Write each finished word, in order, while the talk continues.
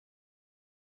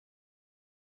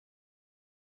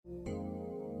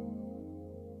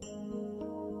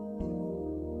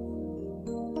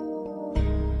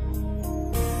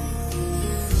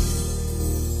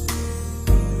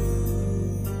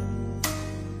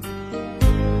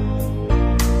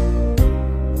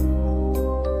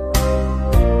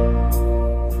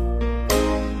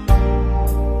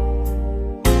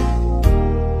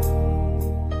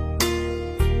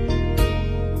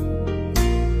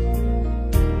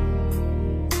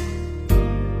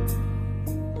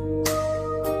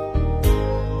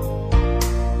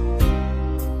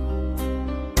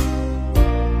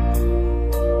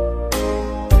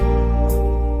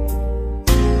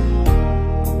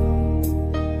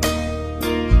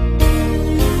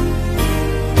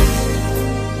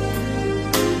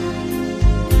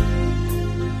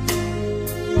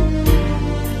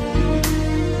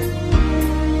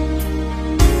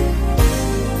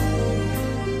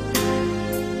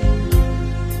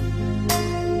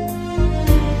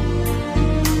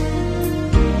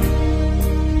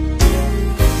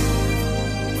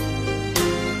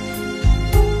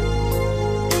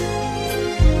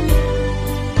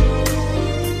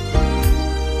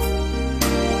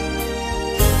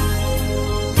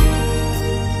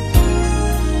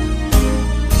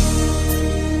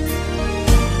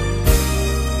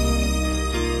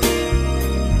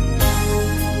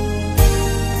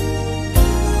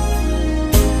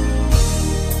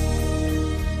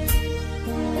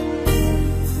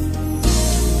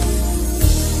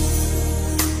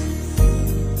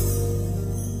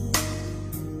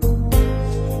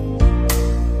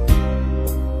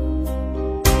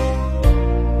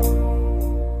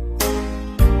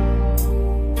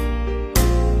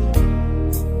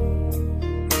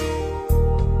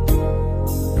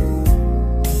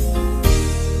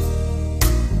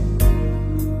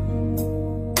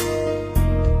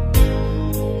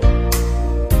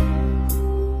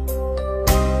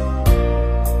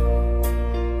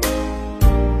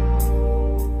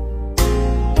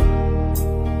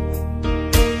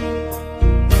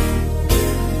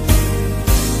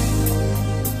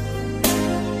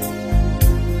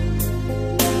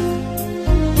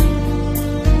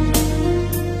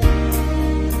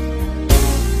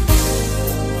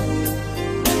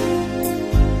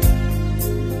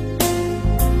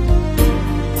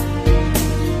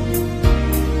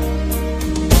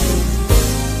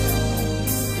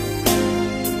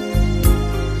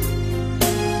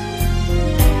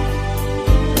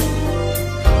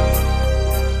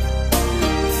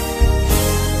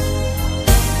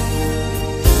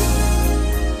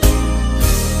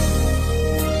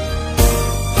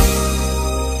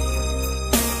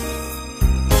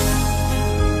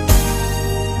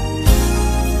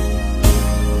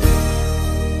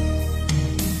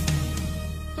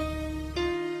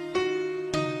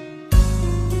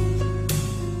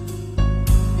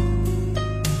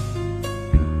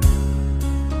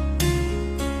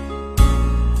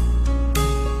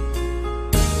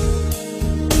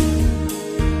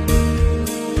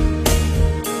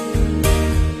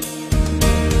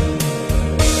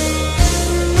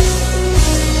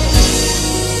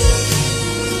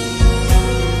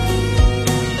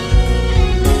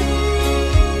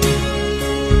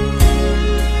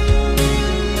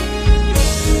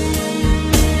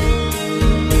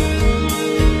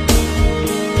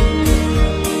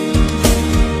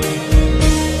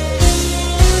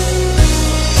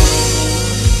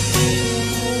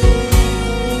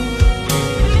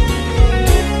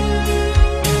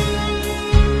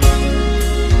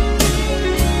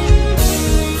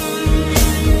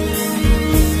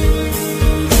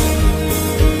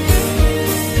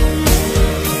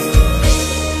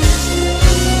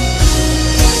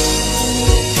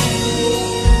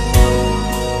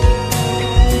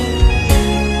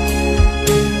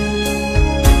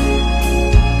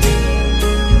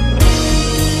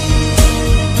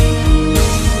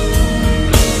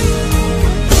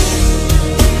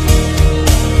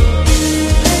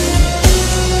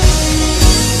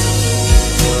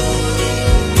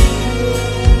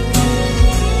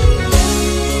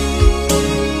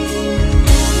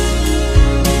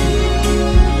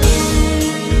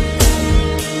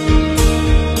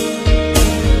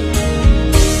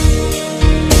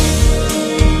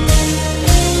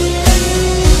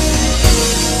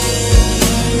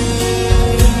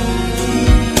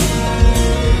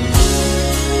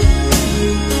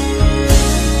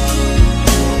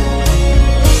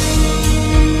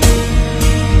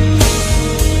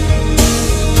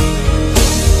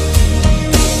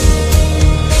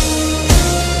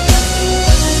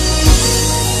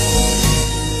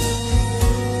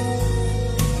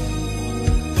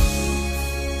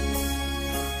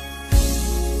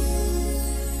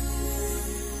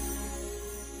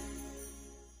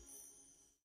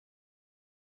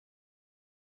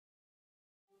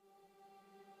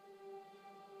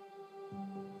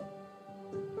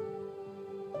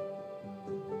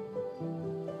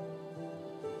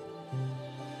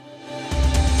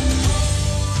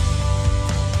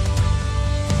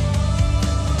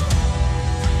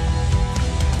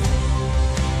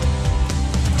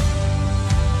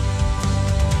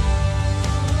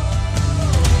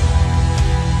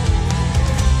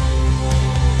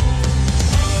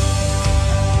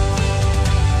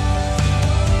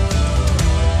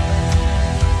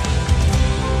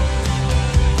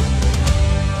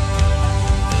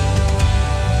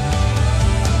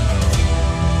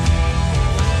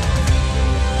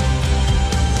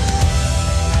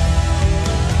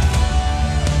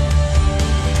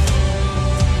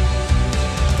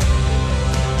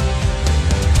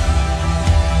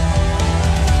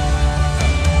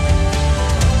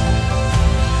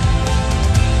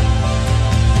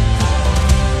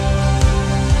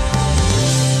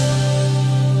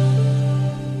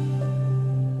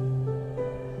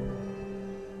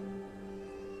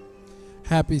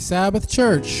Happy Sabbath,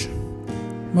 church.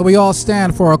 May we all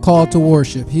stand for our call to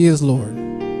worship. He is Lord.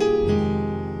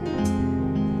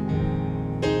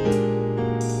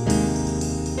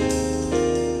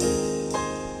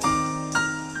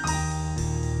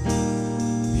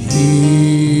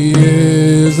 He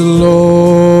is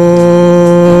Lord.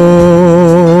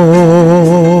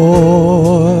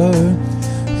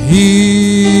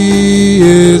 He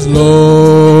is Lord.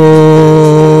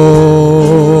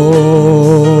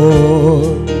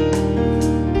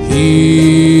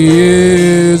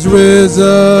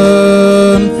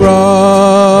 Risen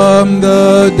from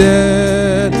the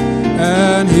dead,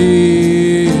 and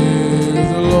he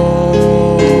is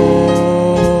Lord.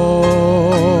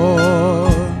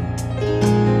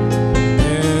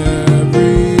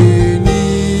 Every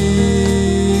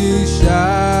knee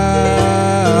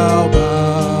shall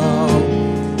bow,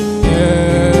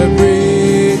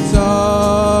 every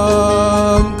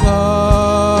tongue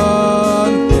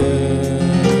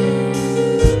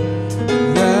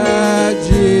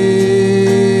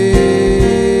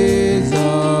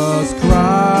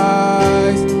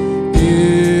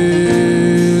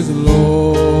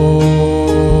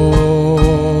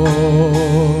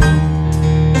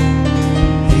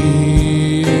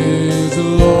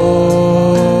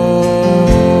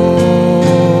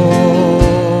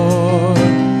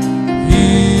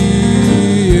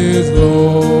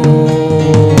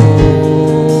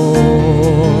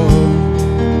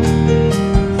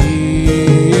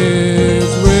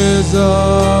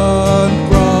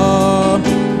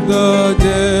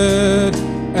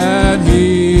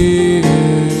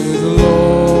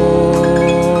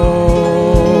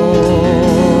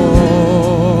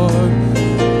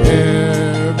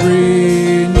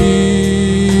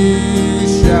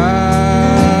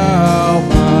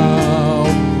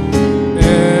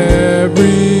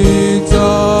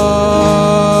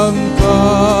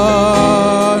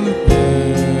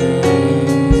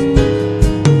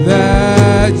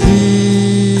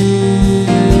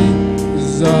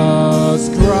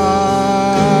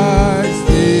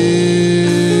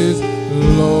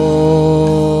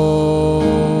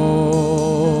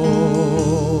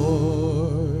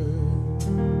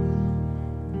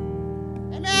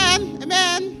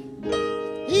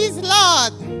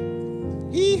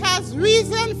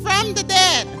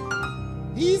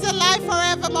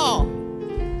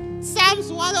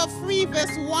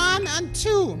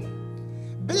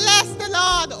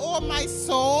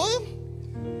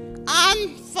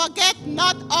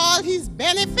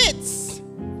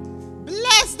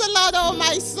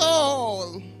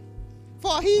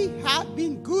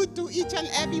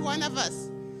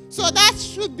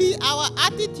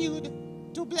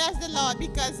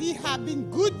because he has been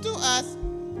good to us,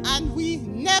 and we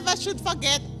never should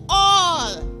forget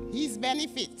all his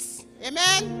benefits.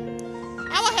 Amen.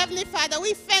 Our Heavenly Father,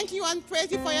 we thank you and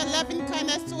praise you for your loving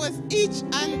kindness towards each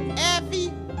and every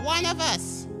one of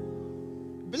us.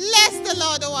 Bless the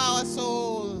Lord, O our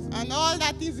souls, and all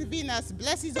that is within us.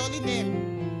 Bless his holy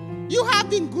name. You have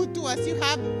been good to us. You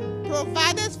have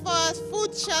provided for us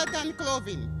food, shelter, and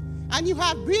clothing. And you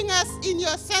have bring us in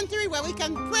your sanctuary where we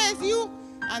can praise you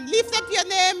and lift up your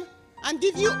name and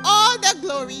give you all the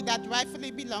glory that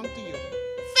rightfully belongs to you.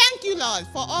 Thank you, Lord,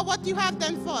 for all what you have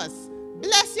done for us.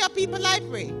 Bless your people, I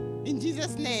pray. In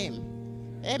Jesus' name,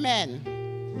 amen.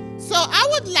 So I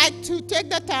would like to take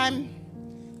the time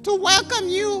to welcome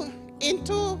you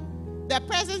into the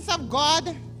presence of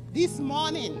God this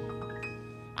morning.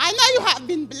 I know you have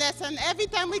been blessed, and every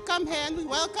time we come here and we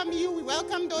welcome you, we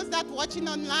welcome those that are watching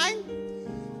online.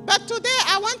 But today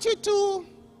I want you to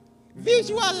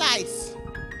visualize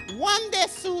one day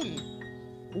soon,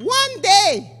 one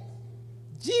day,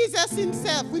 Jesus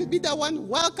himself will be the one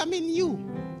welcoming you.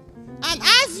 And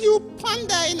as you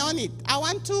ponder on it, I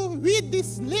want to read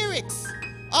these lyrics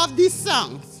of these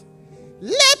songs.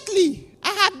 Lately, I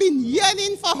have been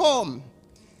yearning for home,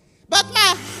 but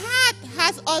my heart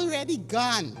has already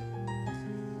gone.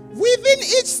 Within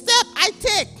each step I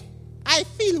take, I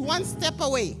feel one step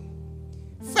away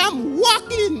from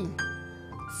walking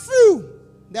through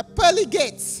the pearly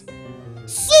gates.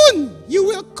 Soon you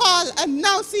will call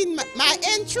announcing my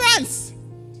entrance,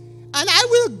 and I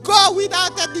will go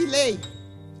without a delay.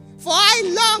 For I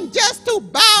long just to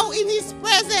bow in his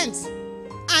presence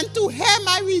and to hear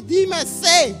my Redeemer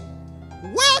say,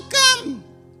 "Welcome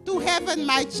to heaven,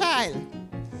 my child.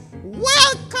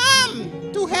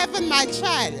 Welcome to heaven, my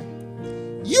child.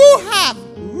 You have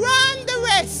run the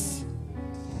race.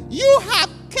 You have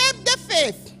kept the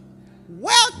faith.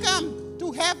 Welcome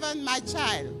to heaven, my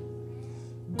child.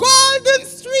 Golden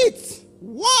streets,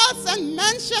 walls and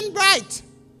mansion bright,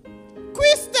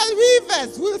 crystal crystal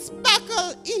rivers will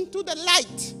sparkle into the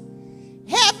light.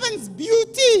 Heaven's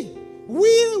beauty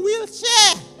we'll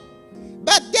share,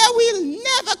 but they will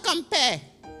never compare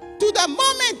to the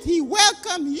moment he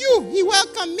welcomed you, he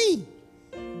welcomed me.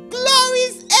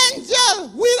 Glory's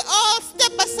angel will all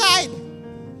step aside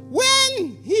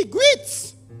when he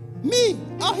greets me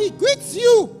or he greets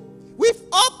you with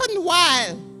open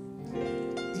wide.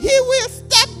 He will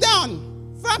step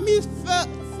down from his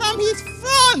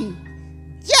throne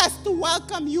just to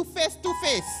welcome you face to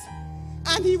face.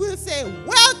 And he will say,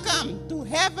 welcome to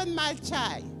heaven, my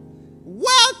child.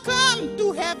 Welcome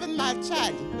to heaven, my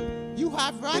child. You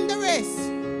have run the race.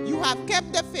 You have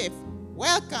kept the faith.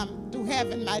 Welcome to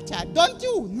heaven, my child. Don't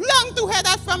you long to hear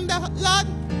that from the Lord?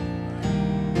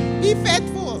 Be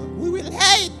faithful. We will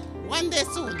hear it one day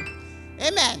soon.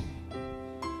 Amen.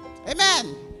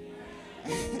 Amen.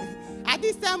 At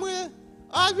this time, we'll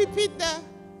all repeat the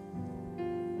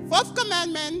fourth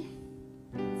commandment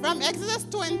from Exodus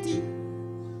 20,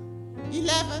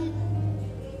 11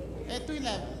 to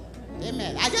 11.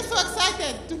 Amen. I'm just so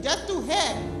excited to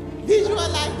hear,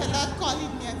 visualize the Lord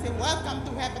calling me and say, welcome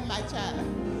to heaven, my child.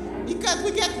 Because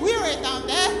we get weary down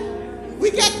there.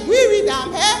 We get weary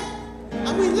down here.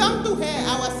 And we long to hear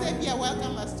our Savior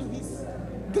welcome us to his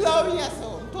glorious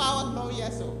home, to our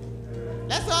glorious home.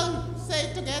 Let's all say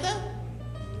it together.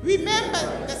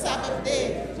 Remember the Sabbath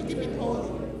day to keep it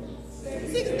holy.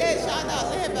 6 days shalt thou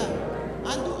labor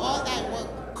and do all thy work.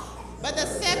 But the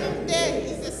seventh day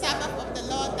is the Sabbath of the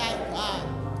Lord thy God.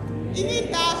 In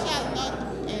it thou shalt not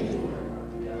do any,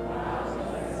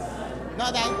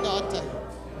 nor thy daughter,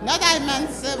 nor thy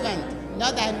manservant,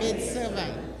 nor thy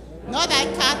maidservant, nor thy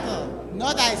cattle,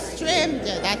 nor thy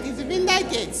stranger that is within thy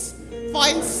gates. For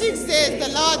in 6 days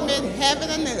the Lord made heaven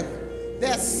and earth,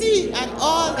 the sea and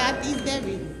all that is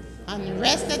therein, and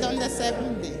rested on the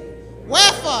seventh day.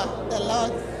 Wherefore the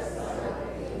Lord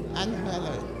and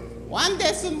hallowed. One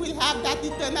day soon we'll have that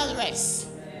eternal rest.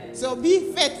 So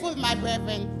be faithful, my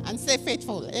brethren, and say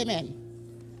faithful. Amen.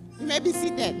 You may be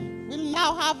seated. We'll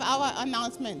now have our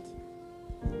announcement.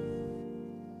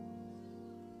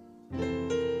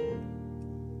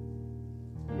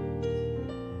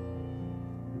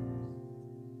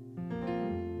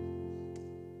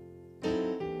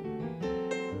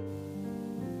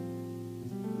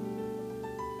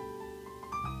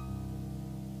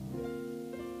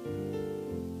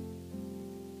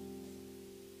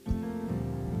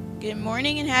 Good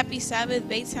morning and happy Sabbath,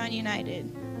 Baytown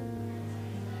United.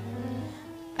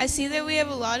 I see that we have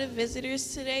a lot of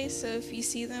visitors today, so if you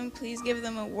see them, please give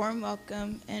them a warm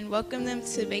welcome and welcome them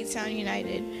to Baytown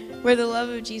United, where the love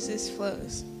of Jesus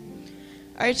flows.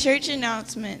 Our church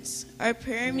announcements. Our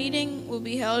prayer meeting will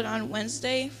be held on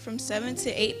Wednesday from 7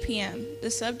 to 8 p.m. The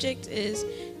subject is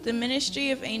the Ministry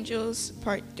of Angels,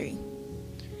 Part 3.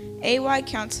 AY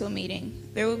Council meeting.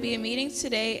 There will be a meeting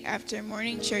today after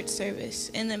morning church service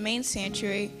in the main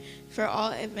sanctuary for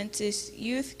all Adventist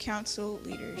Youth Council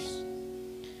leaders.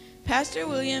 Pastor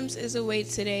Williams is away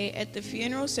today at the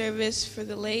funeral service for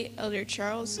the late Elder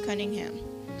Charles Cunningham.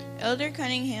 Elder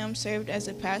Cunningham served as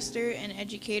a pastor and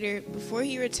educator before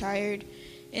he retired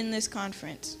in this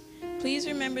conference. Please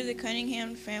remember the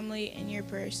Cunningham family in your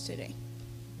prayers today.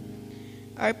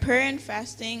 Our prayer and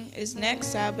fasting is next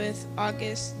Sabbath,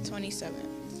 August 27th.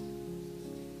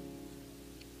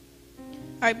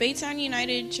 Our Baytown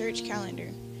United Church calendar.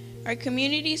 Our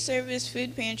community service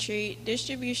food pantry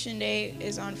distribution day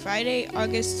is on Friday,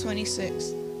 August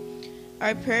 26th.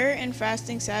 Our prayer and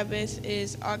fasting Sabbath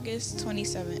is August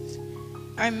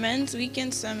 27th. Our men's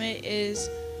weekend summit is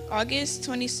August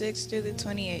 26th through the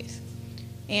 28th.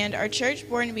 And our church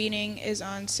board meeting is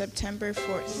on September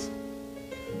 4th.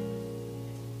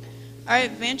 Our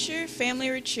Adventure Family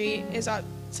Retreat is on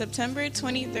September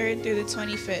 23rd through the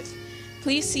 25th.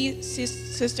 Please see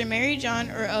Sister Mary John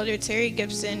or Elder Terry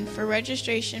Gibson for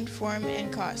registration form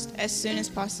and cost as soon as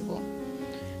possible.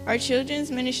 Our children's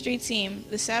ministry team,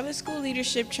 the Sabbath School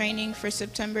Leadership Training for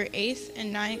September 8th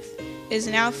and 9th is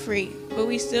now free, but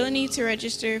we still need to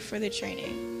register for the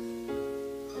training.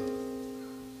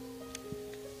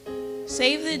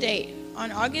 Save the date. On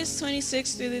August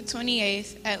 26th through the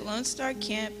 28th at Lone Star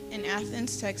Camp in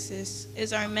Athens, Texas,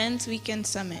 is our Men's Weekend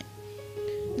Summit.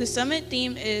 The summit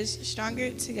theme is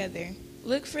Stronger Together.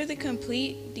 Look for the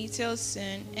complete details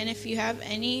soon, and if you have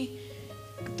any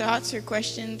thoughts or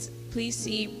questions, please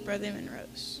see Brother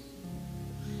Monroe's.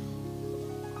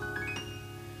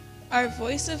 Our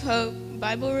Voice of Hope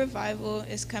Bible Revival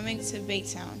is coming to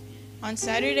Baytown on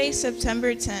Saturday,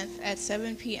 September 10th at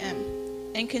 7 p.m.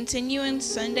 and continuing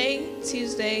Sunday,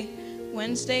 Tuesday,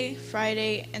 Wednesday,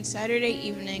 Friday, and Saturday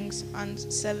evenings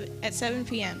at 7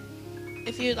 p.m.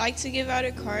 If you'd like to give out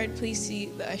a card, please see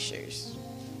the ushers.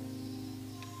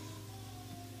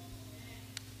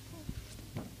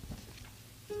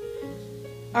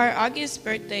 Our August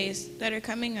birthdays that are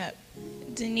coming up: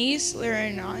 Denise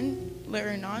Lerenonde,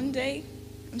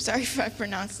 I'm sorry if I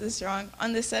pronounced this wrong,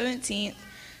 on the 17th,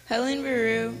 Helen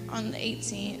Baru on the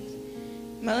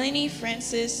 18th, Melanie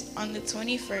Francis on the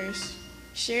 21st,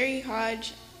 Sherry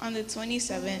Hodge on the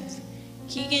 27th,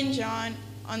 Keegan John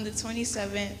on the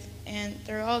 27th, and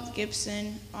Thorold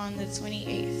Gibson on the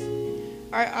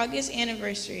 28th. Our August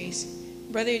anniversaries: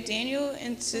 Brother Daniel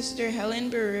and Sister Helen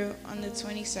Baru on the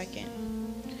 22nd.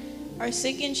 Our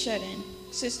sick and shut-in: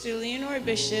 Sister Leonore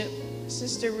Bishop,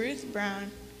 Sister Ruth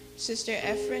Brown, Sister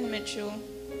Ephraim Mitchell,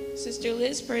 Sister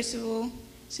Liz Percival,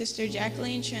 Sister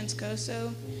Jacqueline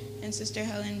Transcoso, and Sister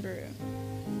Helen Baru.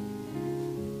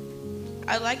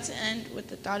 I'd like to end with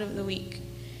the thought of the week.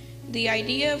 The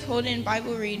idea of holding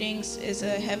Bible readings is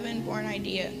a heaven-born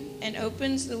idea and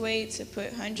opens the way to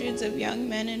put hundreds of young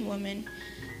men and women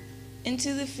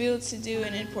into the field to do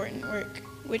an important work,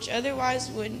 which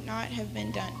otherwise would not have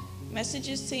been done.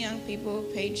 Messages to Young People,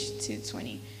 page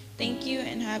 220. Thank you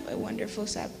and have a wonderful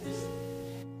Sabbath.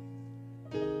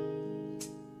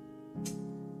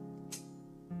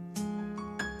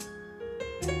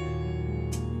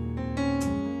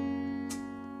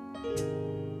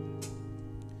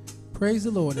 Praise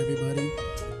the Lord, everybody.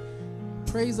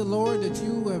 Praise the Lord that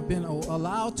you have been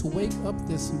allowed to wake up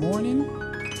this morning.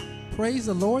 Praise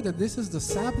the Lord that this is the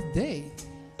Sabbath day.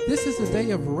 This is a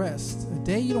day of rest, a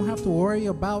day you don't have to worry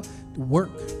about work,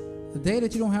 a day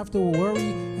that you don't have to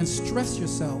worry and stress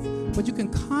yourself, but you can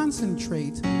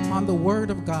concentrate on the Word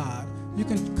of God. You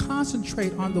can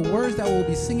concentrate on the words that we'll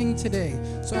be singing today.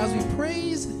 So as we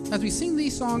praise, as we sing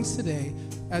these songs today,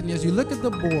 and as you look at the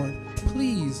board,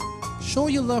 please show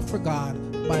your love for God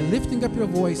by lifting up your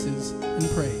voices in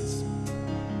praise.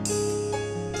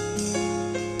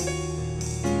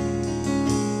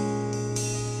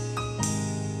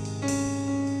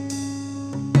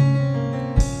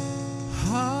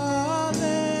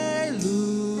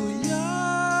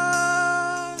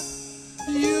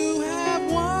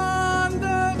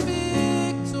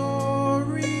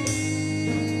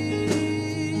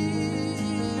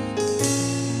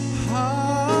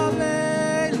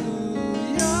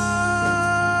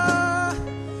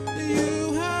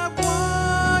 You have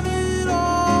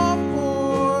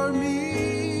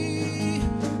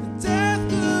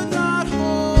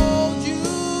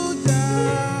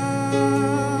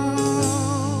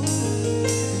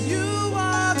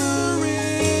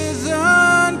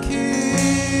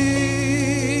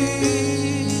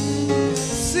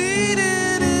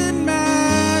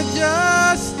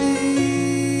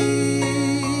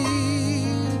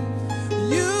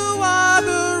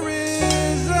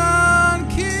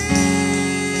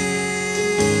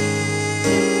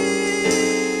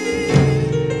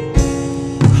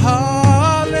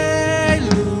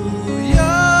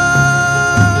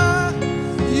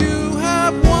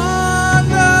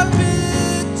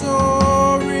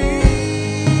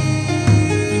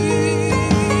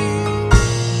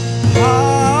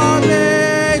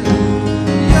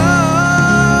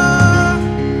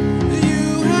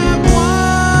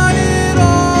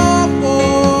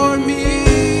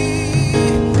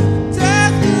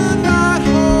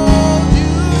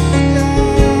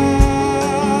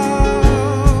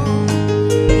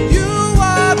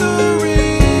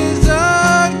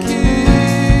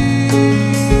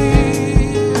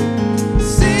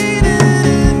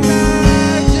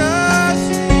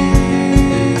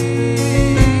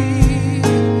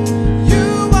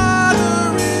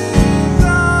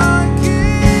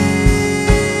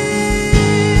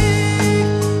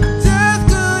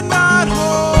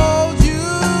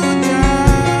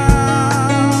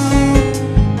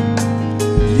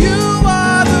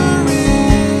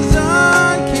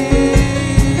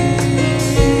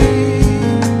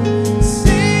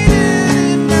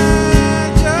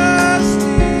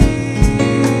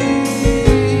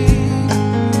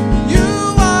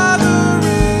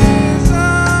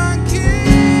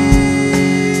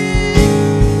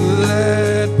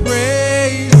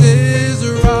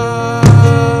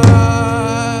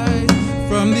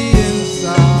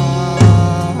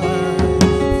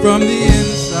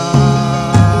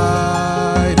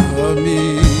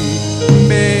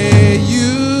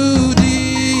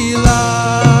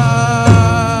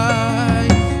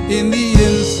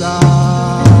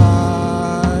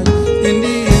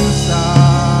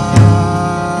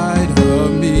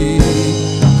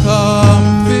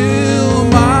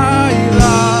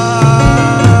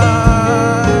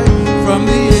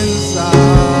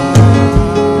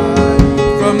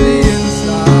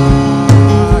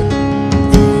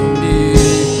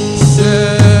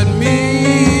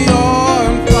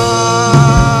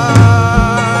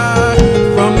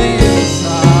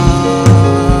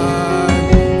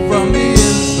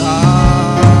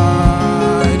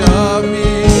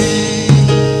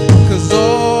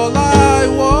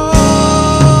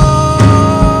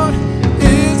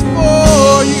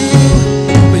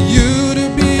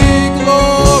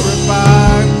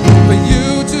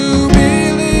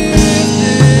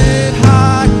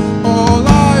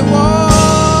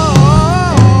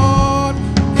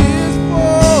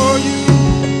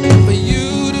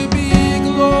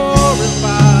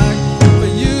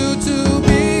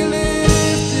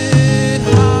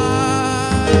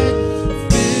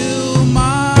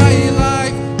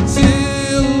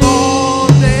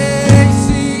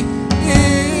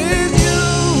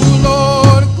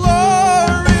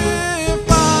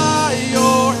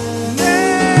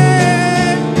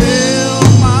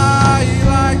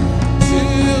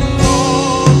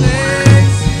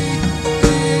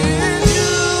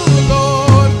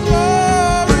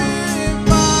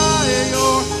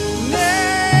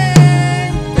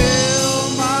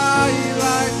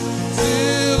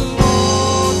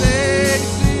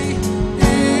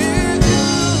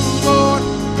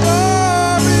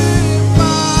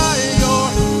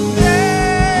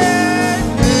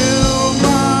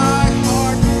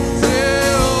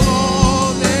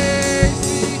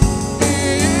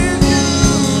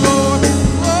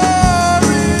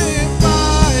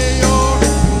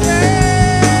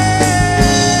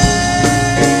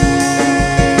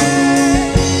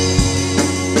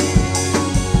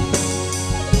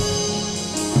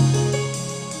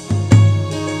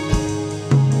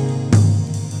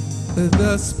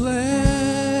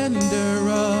splendor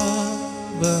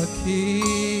of a king,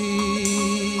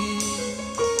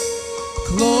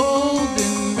 clothed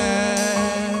in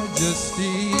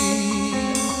majesty.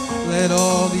 Let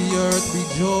all the earth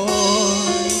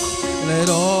rejoice. Let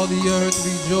all the earth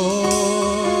rejoice.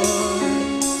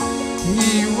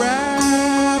 He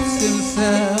wraps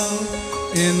himself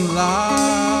in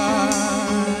light,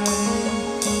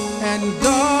 and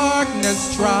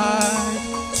darkness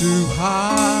tries to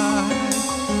hide,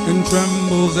 and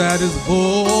trembles at his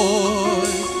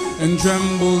voice, and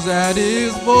trembles at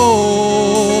his voice.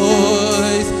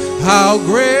 How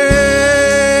great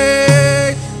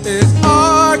is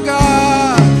our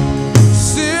God!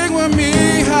 Sing with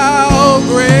me, how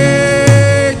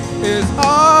great is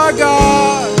our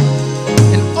God!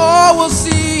 And all will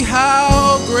see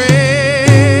how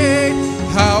great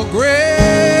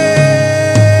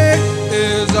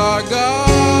is our God.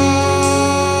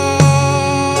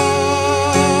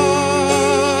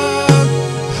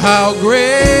 How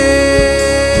great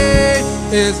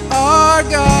is our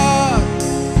God.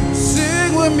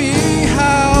 Sing with me,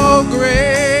 how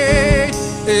great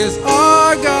is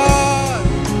our God.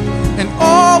 And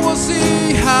all will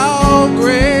see how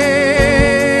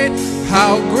great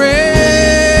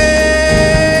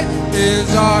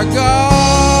is our God.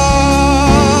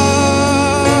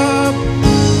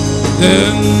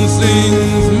 Then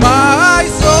sings my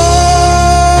soul,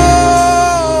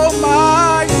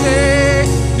 my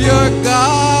Savior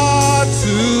God,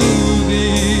 to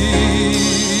thee.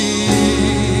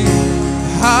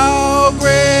 How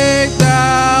great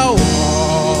thou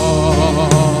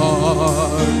art,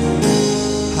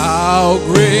 how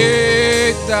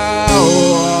great thou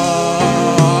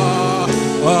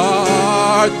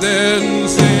art. Then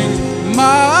sings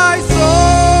my soul,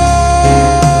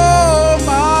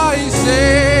 my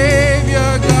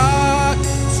Savior God,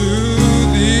 to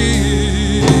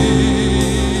thee.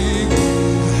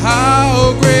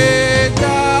 How great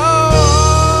thou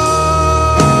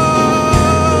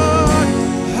art,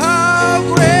 how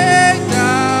great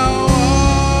thou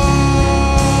art,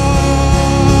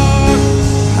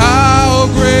 how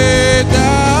great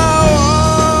thou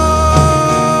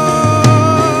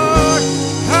art,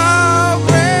 how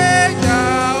great thou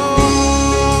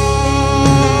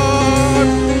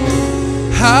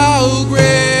art, how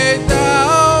great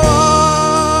thou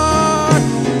art,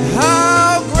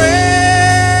 how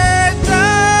great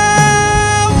thou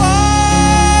art.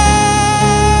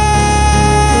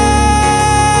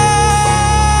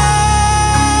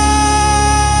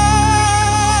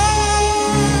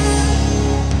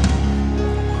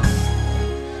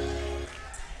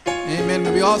 Amen.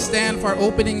 May we all stand for our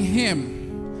opening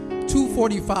hymn,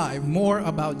 245, More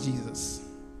About Jesus.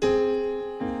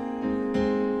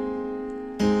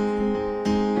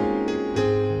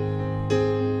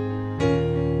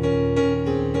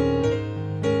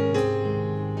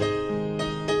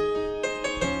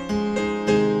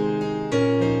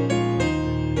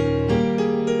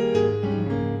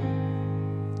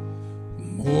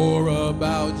 More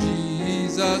about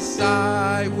Jesus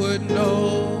I would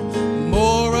know,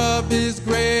 more of his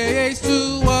grace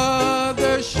to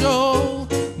others show,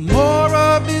 more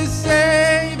of his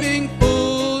saving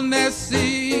fullness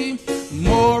see,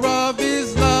 more of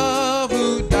his love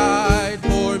who died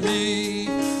for me.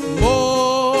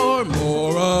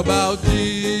 More about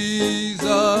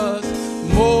Jesus,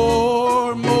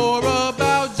 more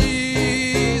about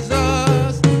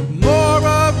Jesus, more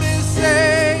of his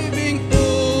saving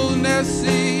fullness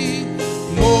see,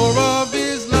 more of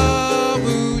his love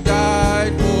who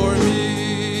died for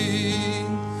me.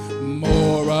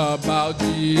 More about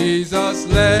Jesus,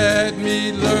 let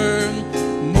me learn,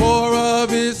 more of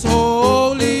his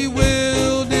holy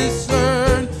will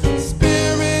discern.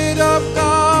 Spirit of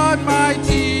God, my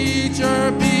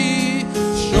teacher be,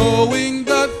 showing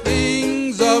the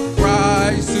things of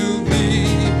Christ to me.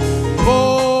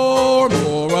 More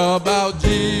about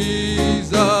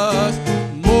Jesus,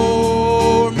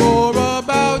 more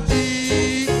about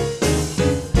Jesus,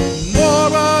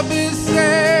 more of his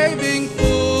saving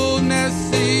fullness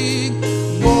see,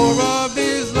 more of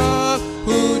his love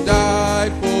who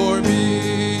died for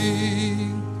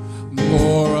me.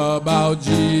 More about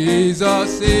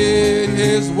Jesus in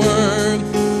his word,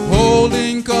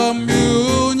 holding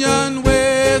communion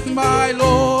with my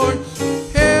Lord,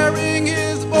 hearing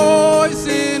his voice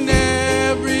in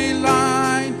every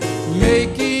line,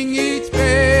 making each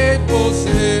faithful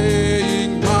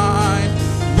saying mine.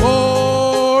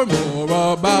 More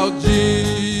about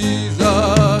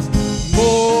Jesus,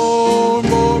 more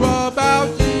about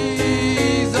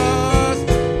Jesus,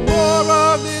 more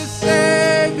of his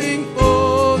saving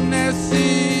fullness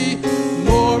see,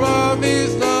 more of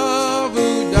his love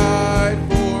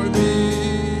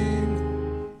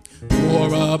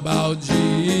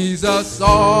Jesus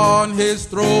on his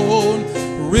throne,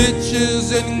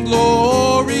 riches and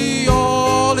glory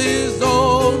all his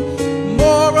own.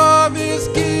 More of his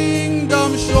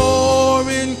kingdom sure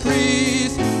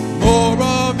increase, more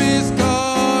of his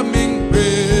coming,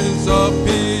 Prince of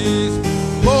Peace.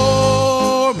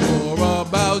 More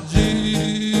about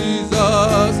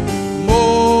Jesus,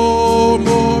 more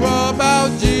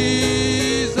about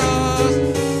Jesus,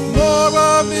 more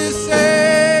of his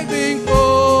saving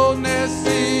fullness,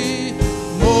 see,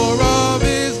 more of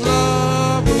his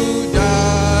love who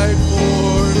died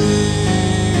for me.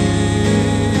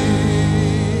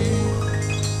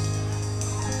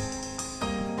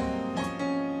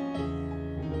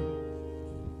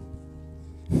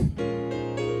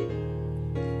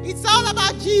 It's all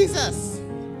about Jesus.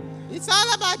 It's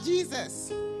all about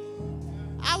Jesus.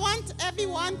 I want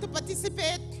everyone to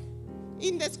participate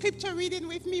in the scripture reading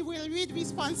with me. We'll read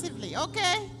responsively,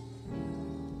 okay?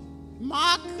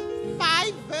 Mark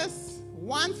 5, verse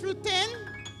 1 through 10,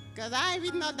 because I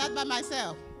read not that by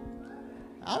myself.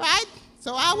 All right?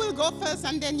 So I will go first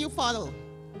and then you follow.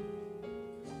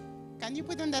 Can you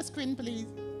put on the screen, please?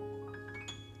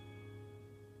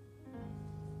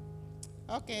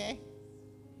 Okay.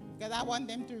 Because I want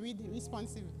them to read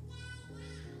responsively.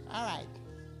 All right.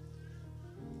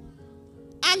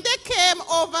 And they came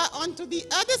over onto the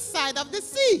other side of the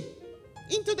sea,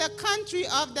 into the country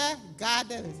of the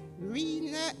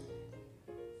Gadarenes.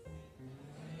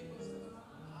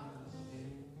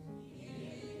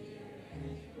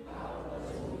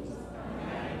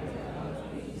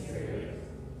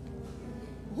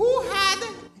 Who had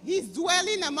his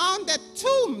dwelling among the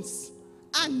tombs,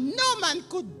 and no man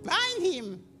could bind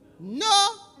him,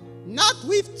 no, not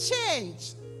with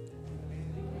change.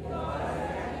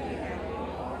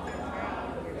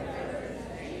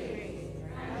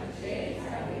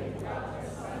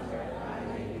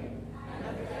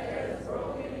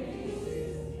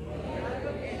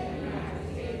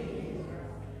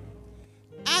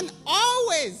 And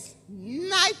always,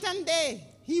 night and day,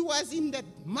 he was in the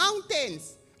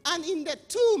mountains and in the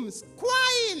tombs,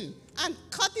 crying and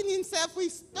cutting himself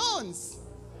with stones.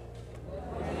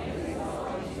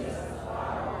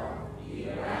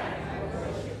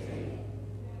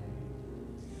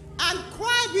 And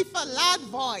cried with a loud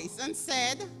voice and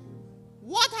said,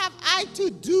 What have I to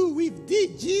do with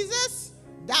thee, Jesus,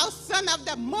 thou Son of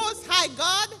the Most High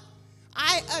God?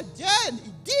 I adjure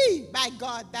thee by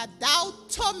God that thou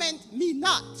torment me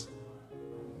not.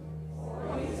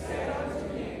 For he said unto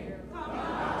him, Come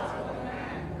out of the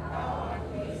man, thou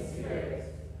unclean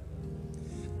spirit.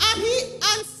 And he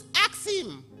asked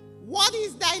him, What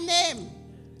is thy name?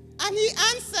 And he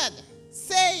answered,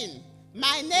 saying,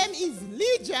 My name is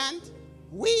Legion,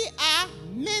 we are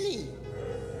many.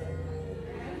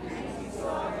 And he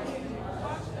saw him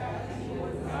much that he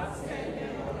would not send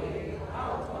them away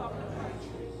out of the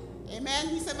country. Amen.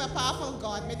 We serve a powerful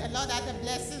God. May the Lord add a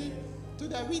blessing to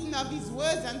the reading of his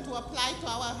words and to apply to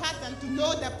our heart and to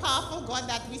know the powerful God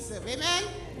that we serve. Amen.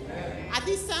 Amen. At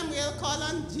this time, we'll call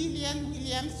on Jillian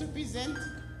Williams to present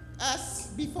us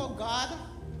before God,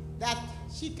 that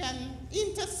she can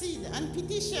intercede and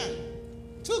petition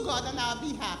to God on our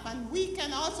behalf, and we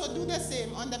can also do the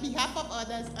same on the behalf of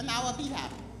others on our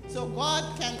behalf. So God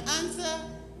can answer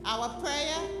our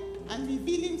prayer and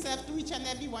reveal himself to each and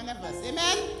every one of us.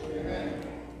 Amen? Amen.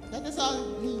 Let us all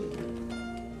kneel.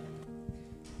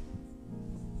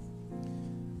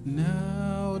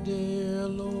 Now, dear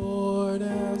Lord,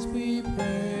 as we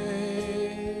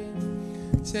pray,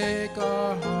 take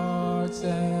our hearts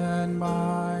and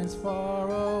minds far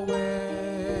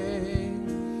away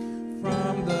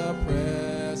from the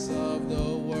press of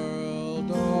the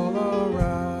world all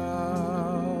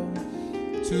around,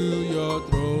 to your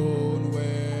throne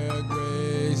where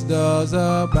grace does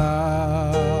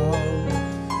abound.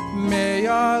 May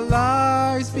our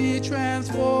lives be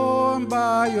transformed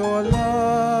by your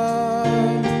love.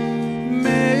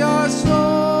 May our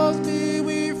souls be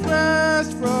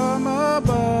refreshed from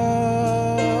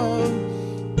above.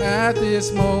 At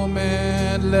this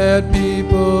moment, let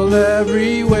people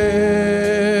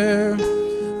everywhere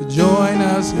join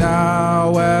us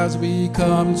now as we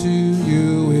come to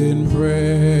you in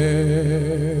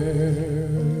prayer.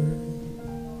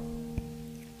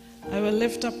 I will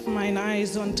lift up mine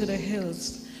eyes unto the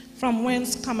hills, from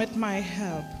whence cometh my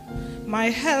help. My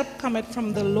help cometh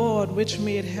from the Lord, which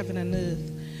made heaven and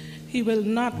earth. He will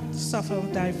not suffer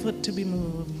thy foot to be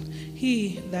moved.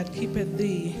 He that keepeth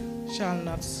thee shall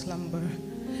not slumber.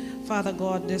 Father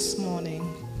God, this morning,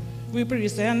 we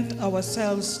present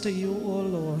ourselves to you, O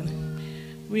Lord.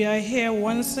 We are here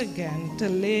once again to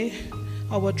lay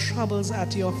our troubles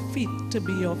at your feet to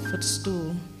be your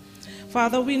footstool.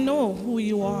 Father, we know who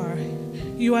you are.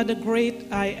 You are the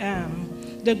great I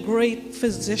am, the great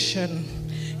physician.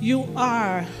 You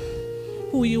are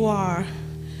who you are.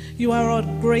 You are our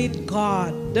great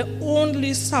God, the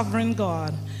only sovereign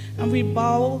God. And we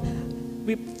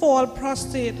fall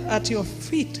prostrate at your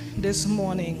feet this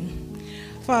morning.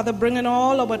 Father, bringing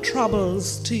all our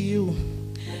troubles to you.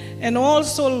 And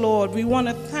also, Lord, we want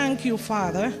to thank you,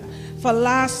 Father, for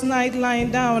last night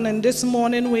lying down and this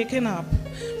morning waking up.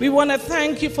 We want to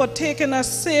thank you for taking us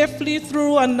safely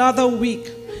through another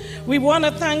week. We want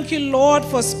to thank you, Lord,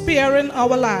 for sparing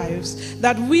our lives,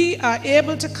 that we are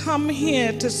able to come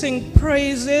here to sing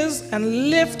praises and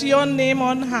lift your name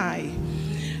on high.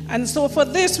 And so for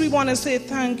this, we want to say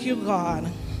thank you, God.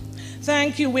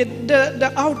 Thank you.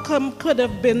 The outcome could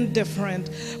have been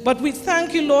different. But we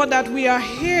thank you, Lord, that we are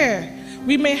here.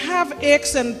 We may have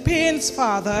aches and pains,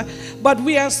 Father, but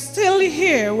we are still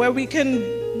here where we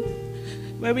can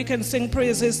sing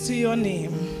praises to your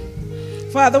name.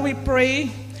 Father, we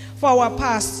pray for our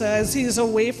pastor as he's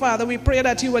away. Father, we pray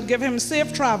that you would give him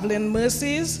safe traveling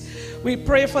mercies. We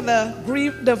pray for the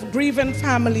grieving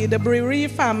family, the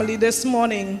bereaved family this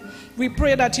morning. We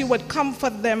pray that you would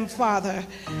comfort them, Father.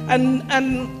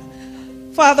 And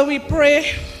Father, we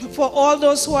pray for all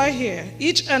those who are here,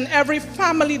 each and every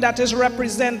family that is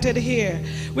represented here.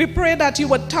 We pray that you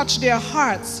would touch their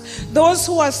hearts. Those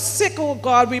who are sick, oh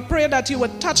God, we pray that you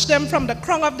would touch them from the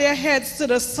crown of their heads to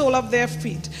the sole of their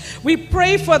feet. We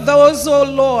pray for those, oh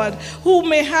Lord, who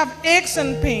may have aches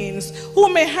and pains, who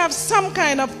may have some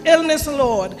kind of illness,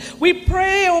 Lord. We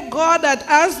pray, oh God, that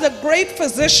as the great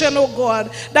physician, oh God,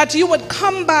 that you would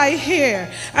come by here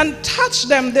and touch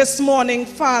them this morning,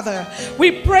 Father.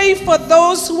 We pray for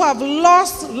those who have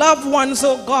lost loved ones,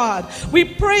 oh God. We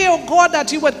pray, oh God,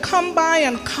 that you would come by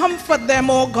and comfort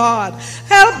them, oh God.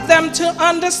 Help them to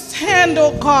understand,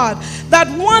 oh God, that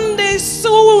one day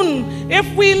soon, if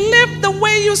we live the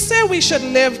way you say we should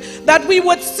live, that we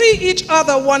would see each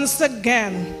other once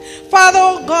again. Father,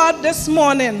 oh God, this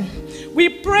morning, we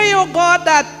pray, oh God,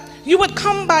 that you would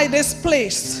come by this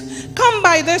place, come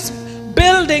by this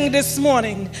building this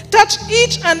morning. Touch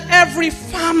each and every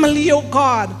family, oh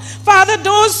God. Father,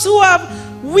 those who are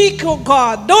weak, oh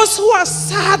God, those who are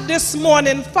sad this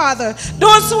morning, Father,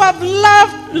 those who have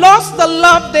lost the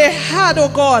love they had, oh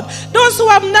God, those who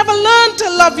have never learned to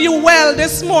love you well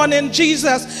this morning,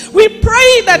 Jesus, we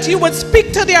pray that you would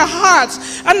speak to their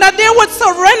hearts and that they would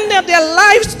surrender their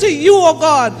lives to you, oh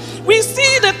God. We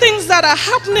see the things that are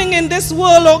happening in this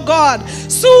world, oh God.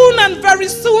 Soon and very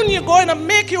soon you're going to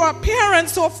make your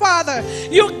appearance, oh Father.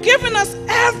 You've given us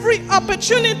every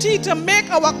opportunity to make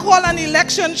our call and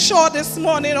election sure this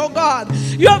morning, oh God.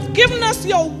 You have given us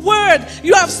your word.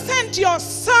 You have sent your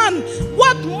son.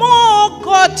 What more, oh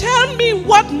God? Tell me,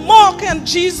 what more can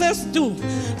Jesus do?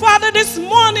 Father, this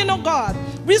morning, oh God,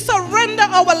 we surrender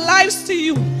our lives to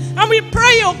you. And we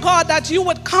pray, oh God, that you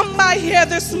would come by here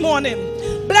this morning.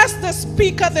 Bless the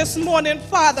speaker this morning,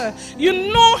 Father. You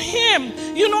know him.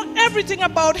 You know everything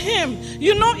about him.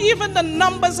 You know even the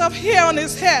numbers of hair on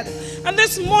his head. And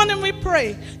this morning we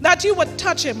pray that you would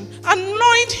touch him.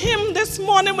 Anoint him this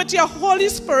morning with your Holy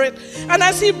Spirit. And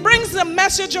as he brings the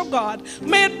message of God,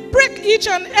 may it prick each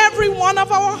and every one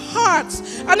of our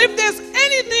hearts. And if there's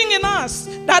anything in us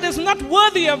that is not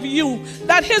worthy of you,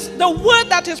 that the word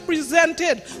that is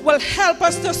presented will help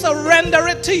us to surrender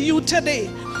it to you today.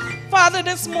 Father,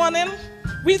 this morning,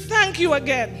 we thank you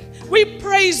again. We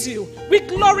praise you. We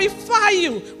glorify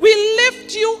you. We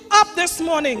lift you up this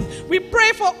morning. We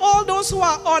pray for all those who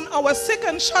are on our sick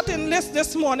and shut-in list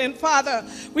this morning, Father.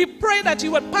 We pray that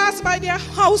you would pass by their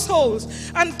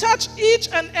households and touch each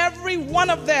and every one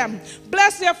of them.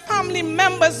 Bless their family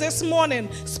members this morning.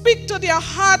 Speak to their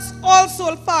hearts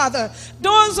also, Father.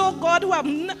 Those, oh God, who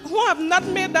have not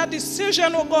made that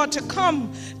decision, oh God, to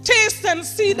come, taste and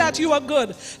see that you are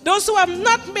good. Those who have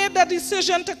not made that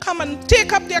decision to come and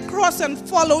take up their cross and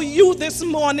follow you this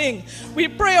morning. We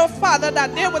pray, oh Father,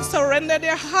 that they would surrender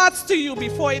their hearts to you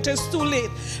before it is too late.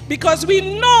 Because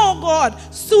we know, God,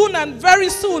 soon and very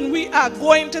soon we are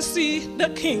going to see the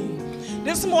King.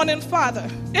 This morning, Father,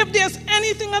 if there's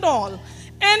anything at all,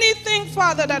 anything,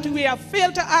 Father, that we have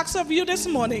failed to ask of you this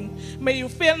morning, may you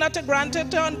fail not to grant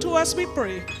it unto us, we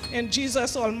pray. In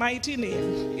Jesus' almighty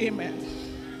name, amen.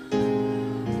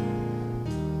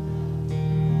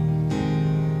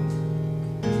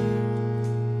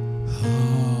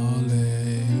 Hallelujah.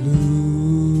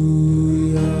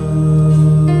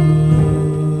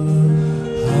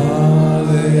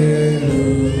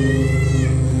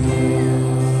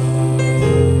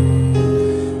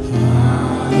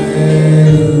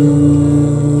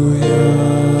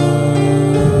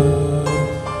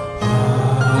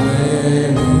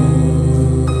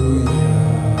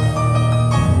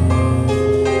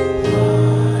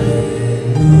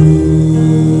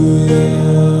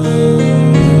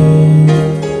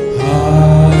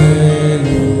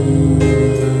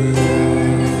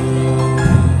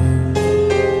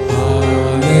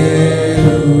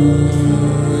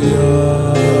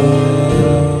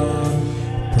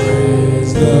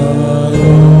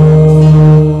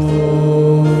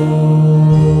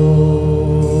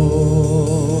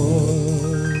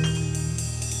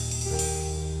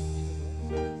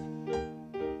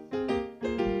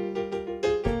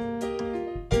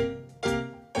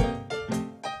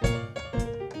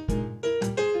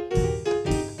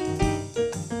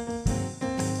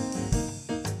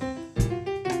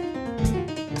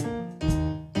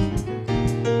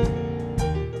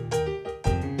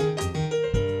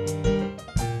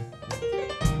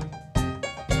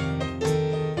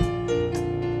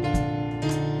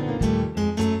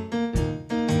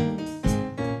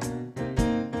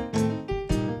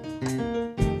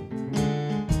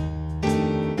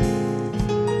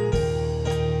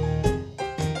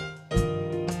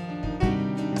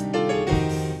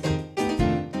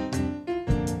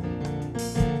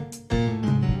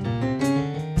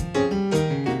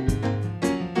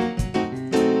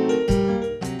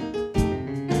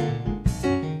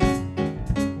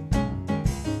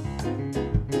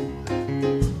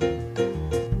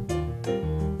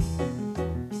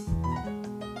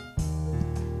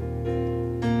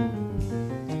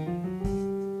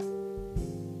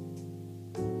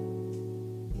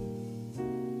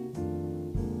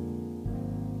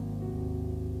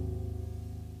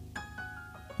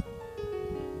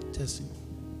 Testing.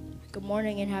 Good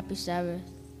morning and happy Sabbath.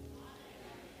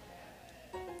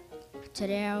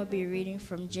 Today I will be reading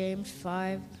from James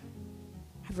 5,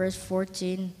 verse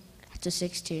 14 to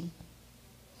 16.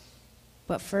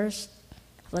 But first,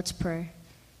 let's pray.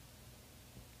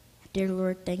 Dear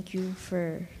Lord, thank you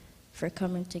for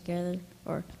coming together,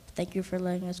 or thank you for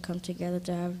letting us come together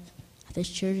to have this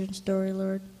children's story,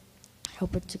 Lord.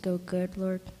 Help it to go good,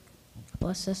 Lord.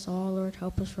 Bless us all, Lord.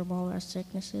 Help us from all our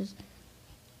sicknesses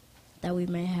that we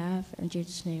may have. In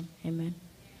Jesus' name, amen.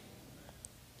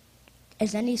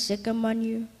 Is any sick among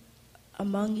you?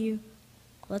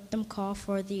 Let them call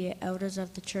for the elders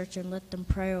of the church and let them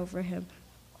pray over him,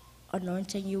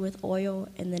 anointing you with oil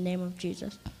in the name of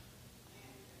Jesus.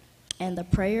 And the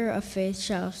prayer of faith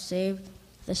shall save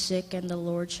the sick, and the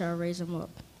Lord shall raise him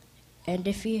up. And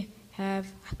if he have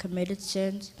committed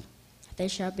sins, they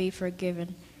shall be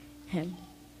forgiven him.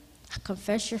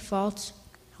 Confess your faults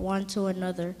one to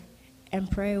another, and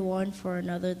pray one for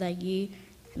another that ye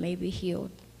may be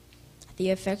healed. The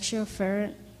effectual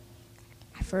fervent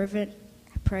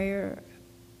prayer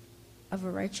of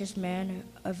a righteous man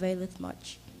availeth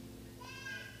much.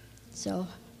 So,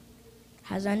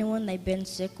 has anyone been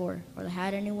sick or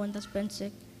had anyone that's been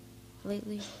sick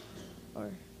lately?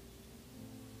 Or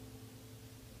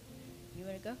you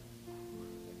want to go?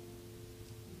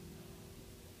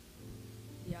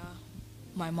 Yeah,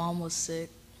 my mom was sick.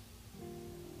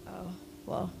 Oh,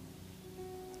 well.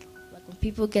 Like when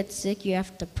people get sick, you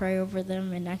have to pray over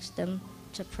them and ask them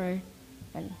to pray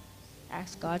and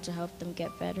ask God to help them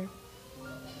get better.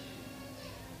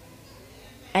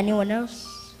 Anyone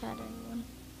else? Had anyone?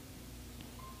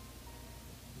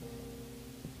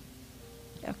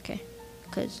 Okay,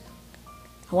 because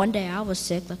one day I was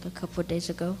sick like a couple of days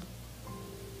ago,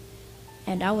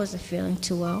 and I wasn't feeling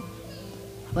too well.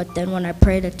 But then when I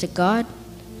prayed it to God,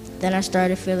 then I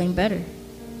started feeling better,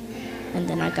 and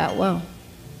then I got well.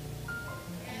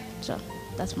 So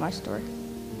that's my story.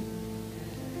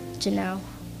 So now,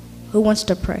 who wants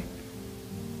to pray?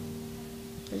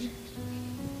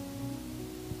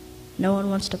 No one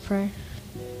wants to pray?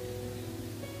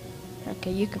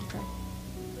 Okay, you can pray.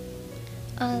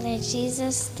 Oh Lord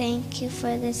Jesus, thank you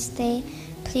for this day.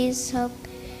 Please help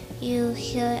you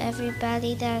heal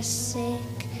everybody that's sick,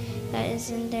 that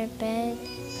is in their bed.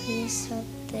 Please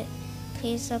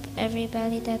help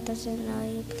everybody that doesn't know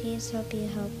you. Please help you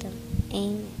help them.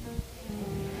 Amen.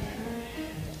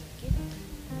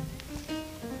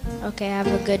 Okay, have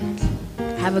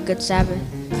a good Sabbath.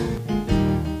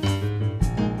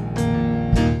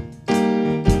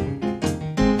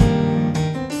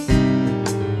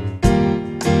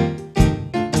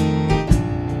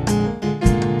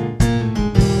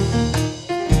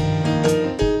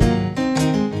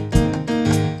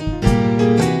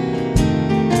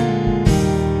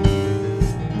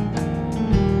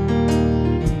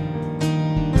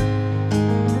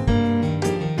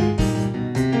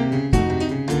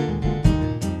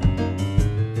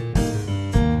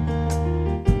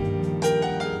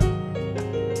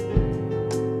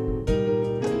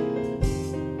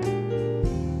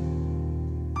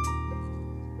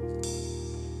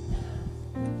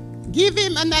 Give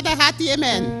him another hearty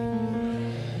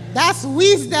amen. That's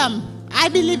wisdom. I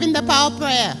believe in the power of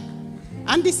prayer.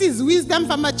 And this is wisdom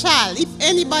from a child. If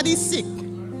anybody's sick,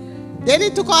 they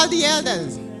need to call the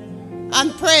elders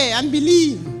and pray and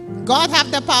believe. God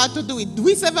have the power to do it.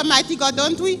 We serve a mighty God,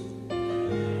 don't we?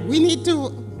 We need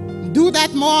to do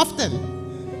that more often.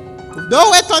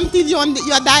 Don't wait until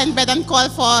you're dying in bed and call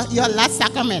for your last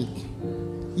sacrament.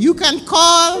 You can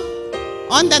call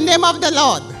on the name of the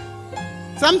Lord.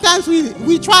 Sometimes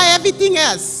we try everything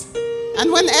else.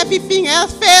 And when everything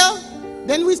else fails,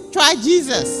 then we try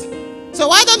Jesus. So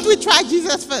why don't we try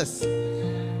Jesus first?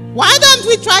 Why don't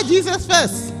we try Jesus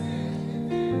first?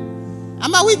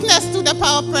 I'm a witness to the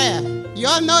power of prayer. You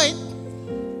all know it.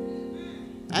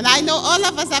 And I know all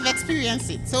of us have experienced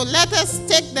it. So let us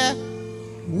take the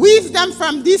wisdom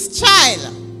from this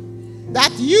child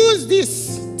that used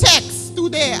this text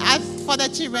today as for the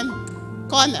children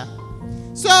corner.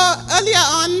 So earlier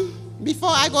on, before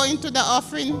I go into the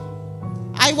offering,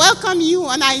 I welcome you,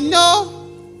 and I know,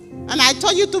 and I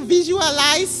told you to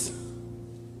visualize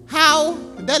how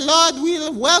the Lord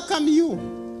will welcome you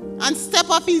and step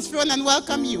off his throne and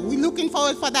welcome you. We're looking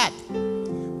forward for that.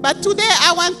 But today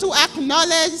I want to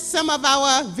acknowledge some of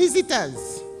our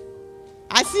visitors.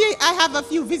 I see I have a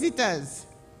few visitors.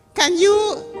 Can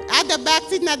you, at the back,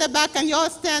 sitting at the back, can you all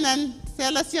stand and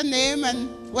tell us your name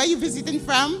and where you're visiting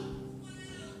from?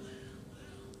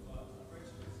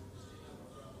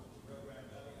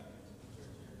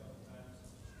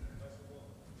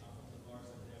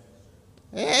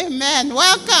 Amen.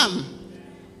 Welcome.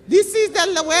 This is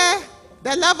where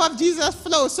the love of Jesus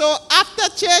flows. So after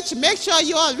church, make sure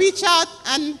you all reach out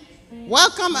and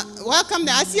welcome them.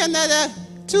 I see another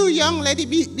 2 young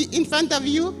ladies be in front of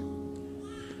you.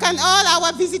 Can all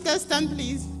our visitors stand,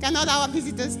 please? Can all our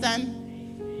visitors stand?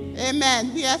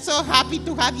 Amen. We are so happy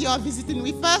to have you all visiting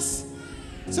with us.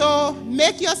 So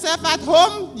make yourself at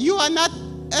home. You are not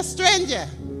a stranger.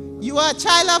 You are a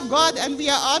child of God, and we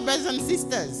are all brothers and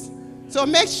sisters. So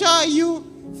make sure you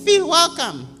feel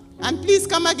welcome. And please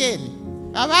come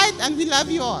again. All right? And we love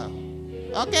you all.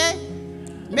 Okay?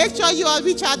 Make sure you all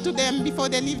reach out to them before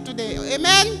they leave today.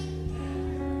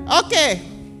 Amen? Okay.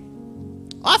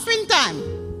 Offering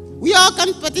time. We all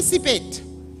can participate.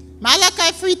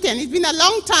 Malachi 3:10. It's been a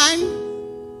long time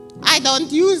I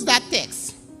don't use that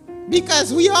text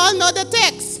because we all know the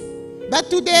text. But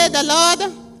today the Lord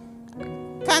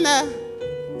kind of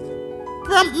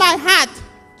prompted my heart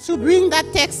to bring that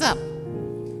text up.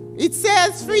 It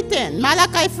says 3:10,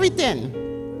 Malachi 3:10.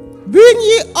 Bring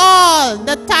ye all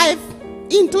the tithe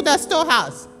into the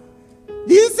storehouse.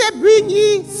 Did it say bring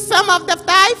ye some of the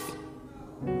tithe?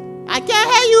 I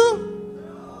can't hear you.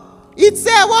 It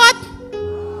said what?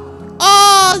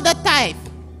 All the tithe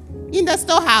in the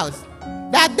storehouse,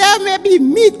 that there may be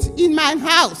meat in mine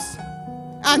house.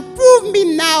 And prove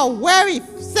me now wherewith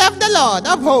saith the Lord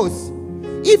of hosts,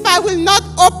 if I will not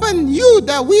open you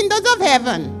the windows of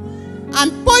heaven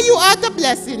and pour you out a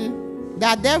blessing,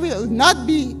 that there will not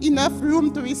be enough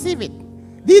room to receive it.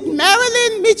 Did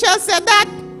Marilyn Mitchell say that?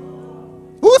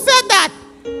 Who said that?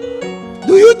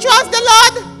 Do you trust the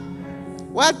Lord?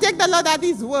 Well, take the Lord at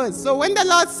his words. So when the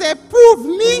Lord said, prove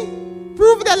me,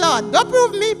 prove the Lord. Don't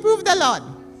prove me, prove the Lord.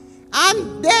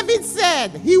 And David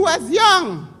said he was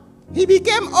young, he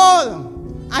became old,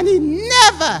 and he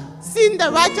never seen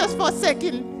the righteous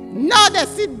forsaken, nor the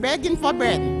seed begging for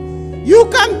bread. You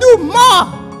can do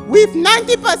more with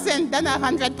 90% than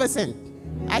 100%.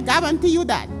 I guarantee you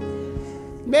that.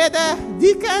 May the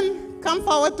deacon come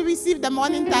forward to receive the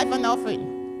morning tithe and offering.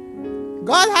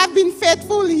 God has been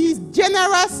faithful. He is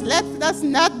generous. Let us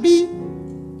not be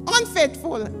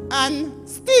unfaithful and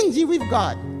stingy with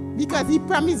God, because he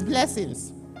promised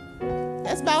blessings.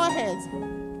 Let's bow our heads.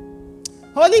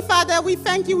 Holy Father, we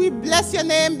thank you. We bless your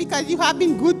name because you have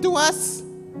been good to us.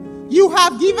 You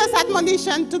have given us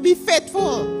admonition to be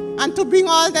faithful and to bring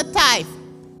all the tithe.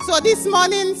 So this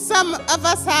morning, some of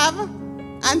us have,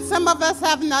 and some of us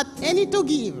have not any to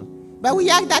give. But we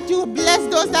ask that you bless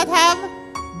those that have,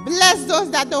 bless those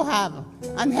that don't have,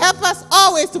 and help us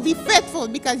always to be faithful,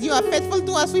 because you are faithful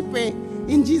to us, we pray.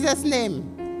 In Jesus' name,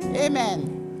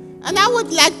 amen. And I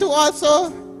would like to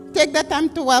also take the time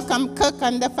to welcome Kirk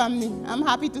and the family. I'm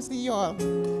happy to see you all.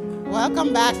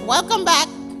 Welcome back. Welcome back.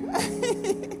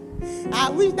 I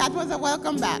wish that was a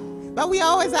welcome back. But we are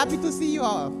always happy to see you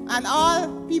all. And all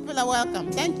people are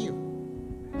welcome. Thank you.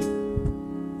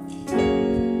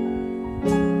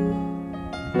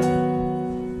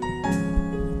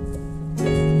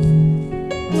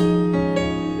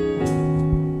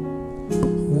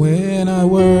 When I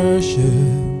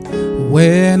worship,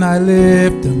 when I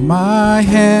lift up my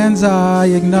hands, I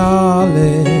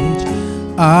acknowledge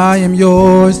I am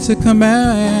yours to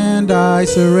command. I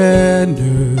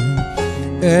surrender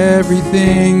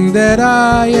everything that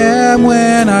I am.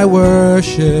 When I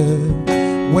worship,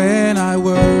 when I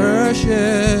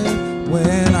worship,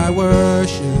 when I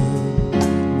worship,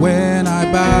 when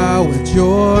I bow at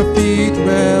your feet,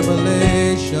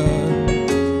 revelation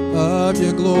of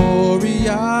your glory,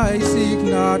 I seek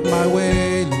not my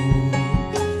way,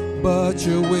 Lord, but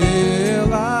your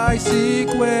will I seek.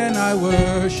 When I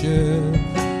worship,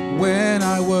 when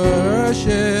I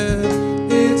worship,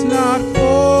 it's not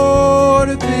for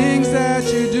the things that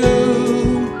you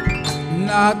do,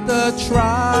 not the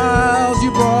trials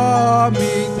you brought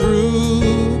me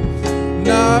through,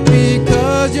 not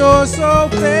because you're so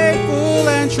faithful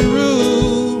and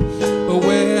true, but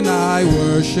when I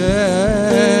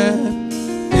worship,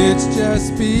 it's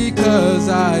just because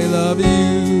I love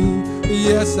you.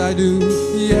 Yes, I do.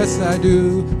 Yes, I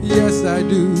do. Yes, I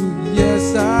do.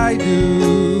 Yes, I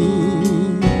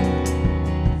do.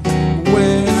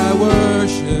 When I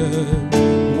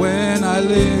worship, when I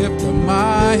lift up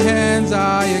my hands,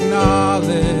 I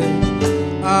acknowledge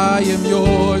I am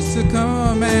yours to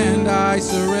command. I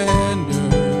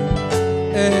surrender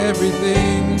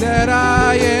everything that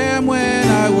I am. When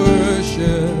I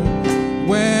worship,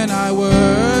 when I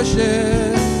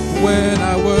worship, when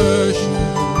I worship,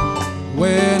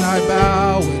 when I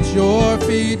bow at your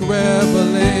feet,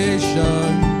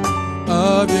 revelation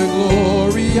of your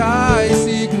glory, I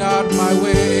seek not my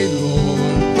way,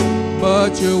 Lord,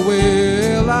 but your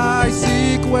will I seek.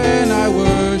 when I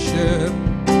worship.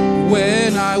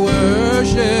 When I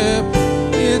worship,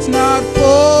 it's not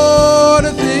for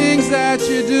the things that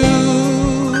you do,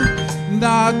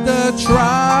 not the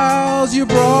trials you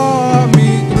brought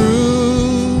me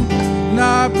through,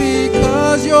 not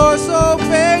because you're so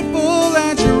faithful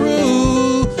and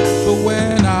true, but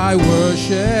when I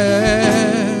worship,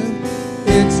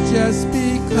 it's just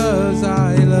because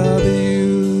I love you.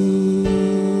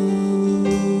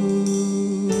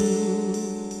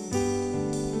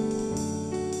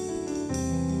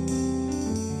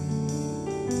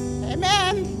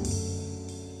 Amen.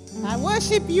 I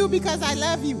worship you because I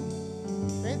love you.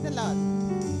 Praise the Lord.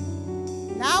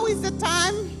 Now is the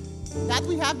time that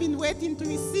we have been waiting to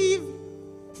receive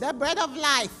the bread of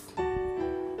life.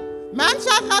 Man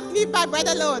shall not live by bread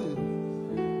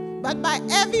alone, but by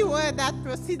every word that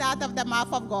proceeds out of the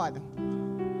mouth of God.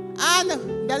 And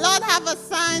the Lord have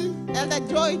assigned Elder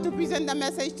Joey to present the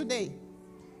message today.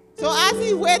 So as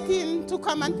he's waiting to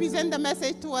come and present the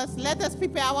message to us, let us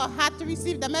prepare our heart to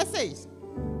receive the message,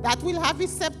 that will have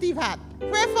receptive heart.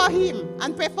 Pray for him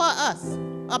and pray for us,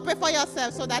 or pray for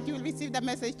yourself so that you will receive the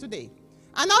message today.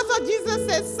 And also Jesus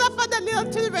says, suffer the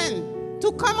little children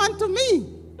to come unto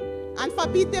me, and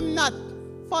forbid them not,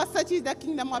 for such is the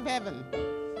kingdom of heaven.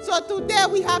 So today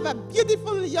we have a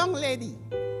beautiful young lady,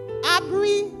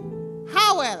 Aubrey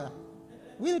Howell,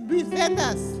 will present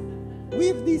us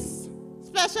with this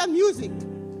special music.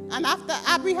 And after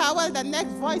Aubrey Howell, the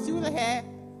next voice you will hear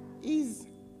is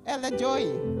Elder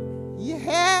Joey. You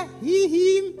hear he,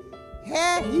 him,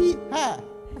 hear he, her.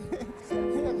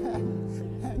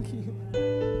 Thank you.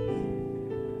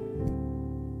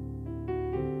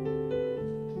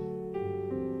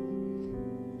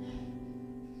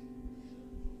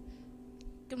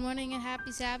 Good morning and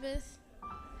happy Sabbath.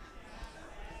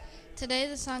 Today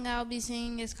the song I'll be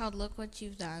singing is called Look What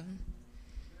You've Done.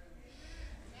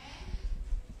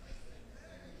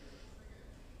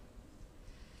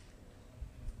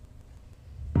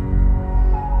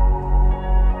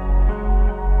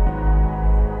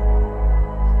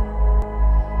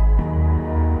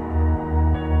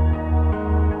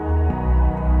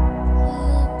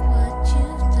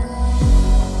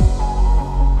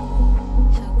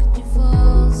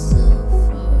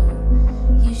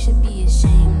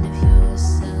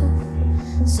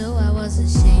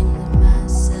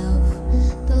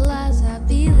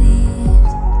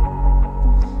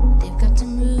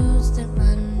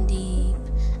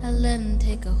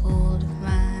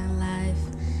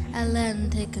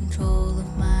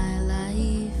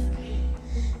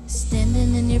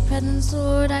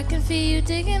 Lord, I can feel you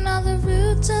digging all the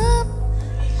roots up.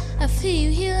 I feel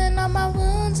you healing all my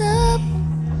wounds up.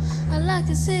 All I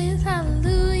can say is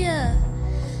hallelujah.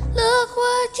 Look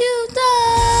what you've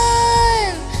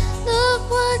done. Look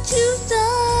what you've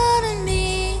done in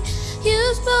me.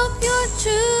 You spoke your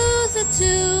truth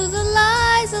into the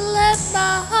lies and let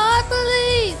my heart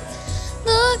believe.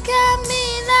 Look at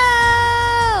me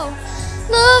now.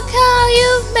 Look how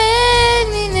you've made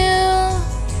me new.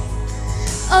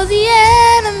 Oh, the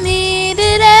enemy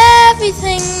did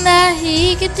everything that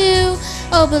he could do.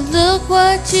 Oh, but look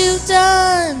what you've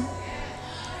done.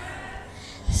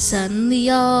 Suddenly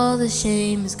all the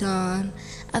shame is gone.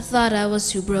 I thought I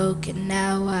was too broken,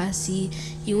 now I see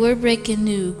you were breaking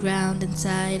new ground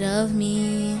inside of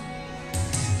me.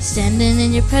 Standing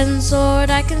in your presence, Lord,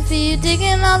 I can feel you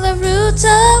digging all the roots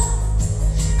up.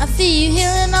 I feel you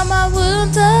healing all my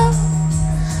wounds up.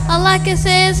 All I can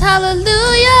say is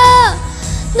hallelujah.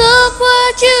 Look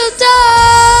what you've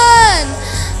done.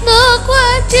 Look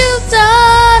what you've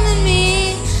done in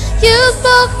me. You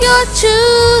spoke your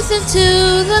truth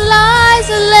into the lies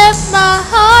and let my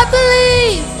heart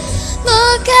believe.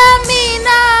 Look at me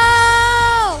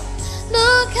now.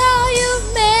 Look how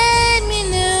you've made me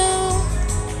new.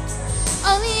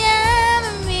 Oh, the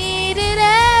enemy did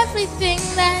everything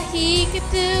that he could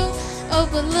do. Oh,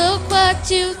 but look what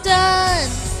you've done.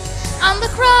 On the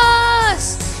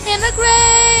cross, in a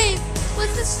grave, with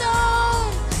the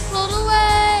stone rolled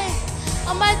away,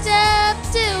 all my debt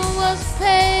still was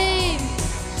paid.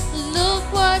 Look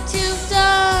what you've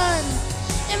done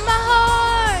in my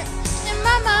heart, in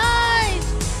my mind,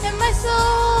 in my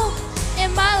soul,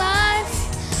 in my life.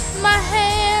 My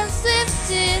hands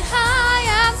lifted high,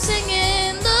 I'm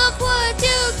singing. Look what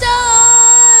you've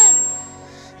done.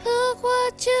 Look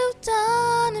what you've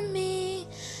done in me.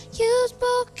 You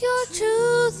spoke your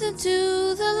truth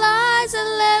into the lies and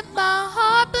let my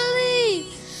heart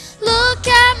believe. Look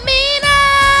at me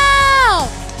now.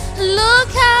 Look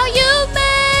how you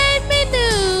made me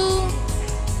new.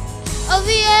 Oh,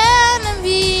 the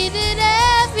enemy did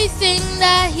everything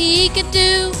that he could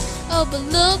do. Oh, but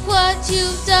look what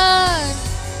you've done.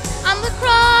 I'm a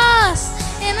cross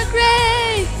in a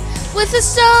grave with a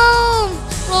stone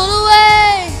rolled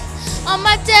away. All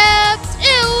my debt,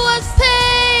 it was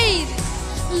paid.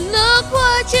 Look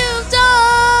what you've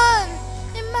done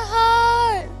in my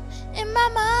heart, in my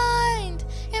mind,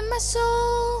 in my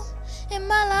soul, in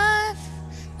my life.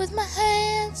 With my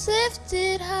hands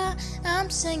lifted high, I'm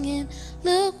singing,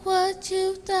 look what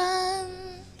you've done.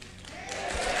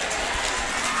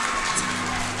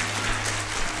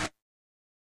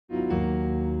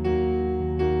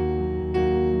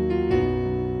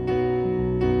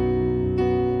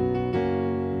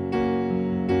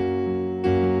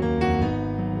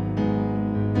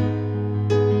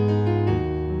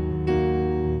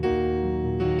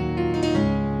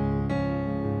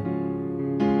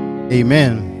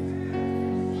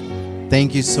 Amen.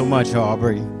 Thank you so much,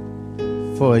 Aubrey,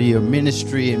 for your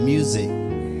ministry and music.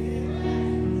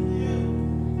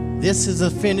 This is a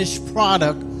finished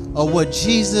product of what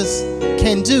Jesus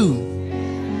can do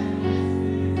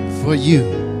for you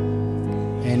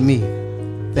and me.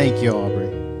 Thank you, Aubrey.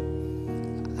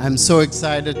 I'm so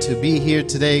excited to be here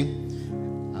today.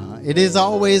 It is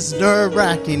always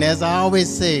nerve-wracking, as I always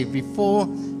say, before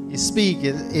you speak,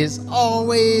 it is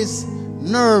always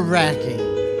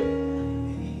nerve-wracking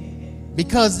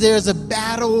because there's a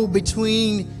battle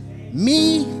between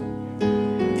me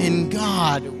and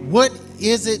God. What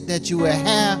is it that you will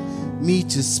have me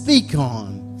to speak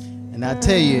on? And I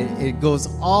tell you, it goes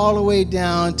all the way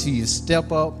down to you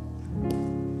step up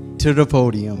to the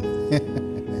podium.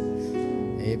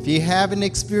 If you haven't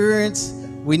experienced,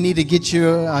 we need to get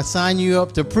you, sign you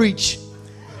up to preach,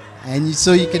 and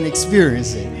so you can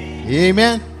experience it.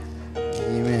 Amen.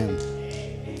 Amen.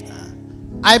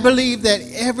 I believe that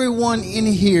everyone in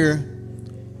here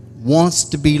wants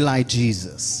to be like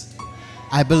Jesus.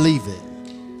 I believe it.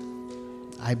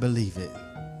 I believe it.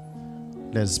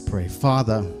 Let us pray.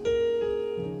 Father,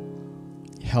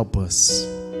 help us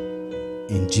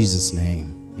in Jesus'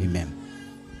 name. Amen.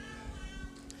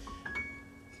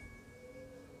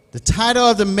 The title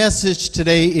of the message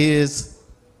today is,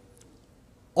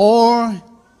 Are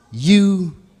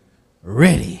You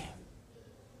Ready?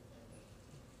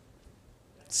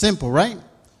 Simple, right?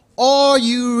 Are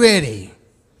you ready?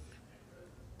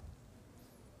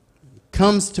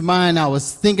 Comes to mind, I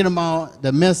was thinking about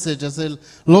the message. I said,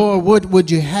 Lord, what would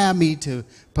you have me to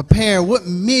prepare? What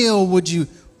meal would you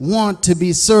want to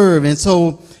be served? And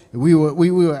so we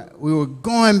were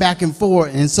going back and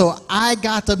forth. And so I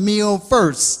got the meal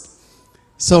first.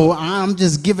 So I'm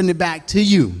just giving it back to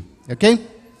you. Okay?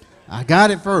 I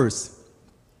got it first.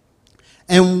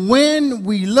 And when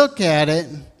we look at it,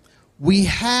 we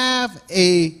have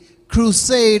a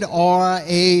crusade or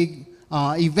a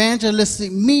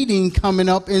evangelistic meeting coming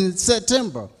up in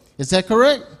September. Is that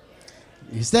correct?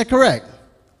 Is that correct?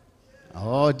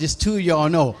 Oh, just two of y'all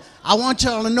know. I want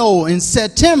y'all to know in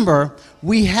September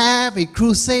we have a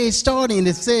crusade starting.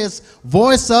 It says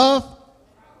Voice of.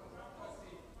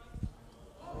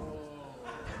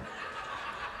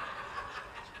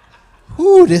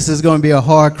 Whew, this is going to be a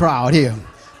hard crowd here.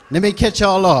 Let me catch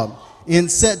y'all up. In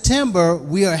September,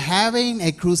 we are having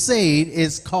a crusade.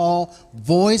 It's called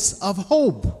Voice of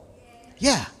Hope.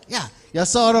 Yeah. Y'all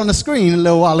saw it on the screen a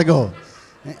little while ago.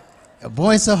 A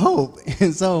Voice of Hope.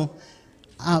 And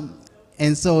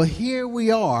so here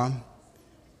we are.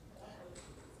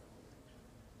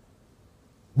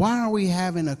 Why are we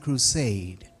having a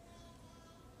crusade?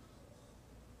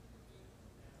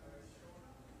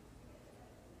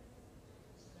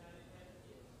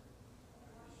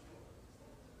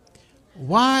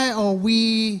 Why are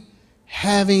we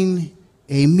having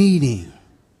a meeting?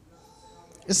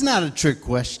 It's not a trick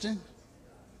question.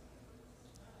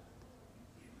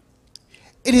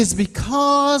 It is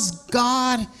because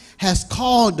God has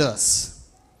called us,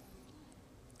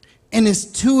 and it's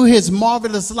to his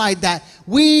marvelous light that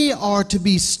we are to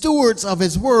be stewards of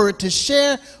his word to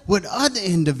share with other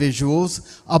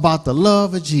individuals about the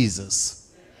love of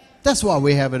Jesus. That's why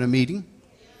we're having a meeting.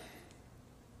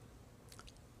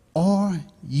 Are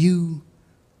you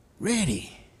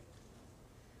ready?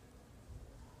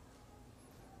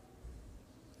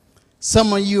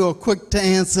 Some of you are quick to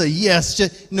answer yes,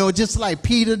 just like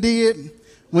Peter did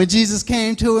when Jesus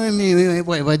came to him.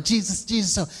 Wait,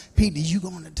 Jesus, so Peter, you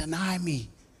going to deny me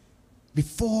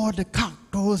before the cock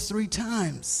crows 3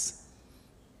 times?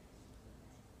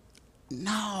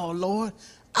 No, Lord,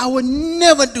 I would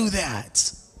never do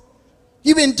that.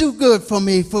 You've been too good for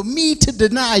me to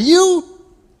deny you.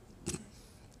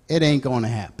 It ain't going to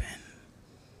happen.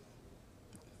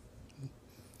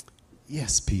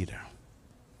 Yes, Peter,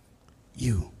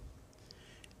 you.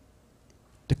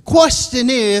 The question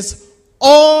is,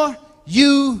 are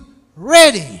you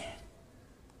ready?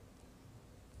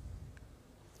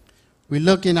 We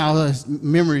look in our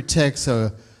memory text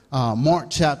of Mark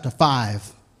chapter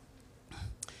 5.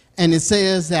 And it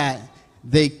says that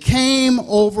they came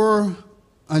over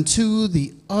unto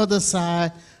the other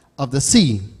side of the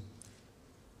sea,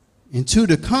 into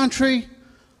the country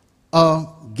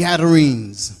of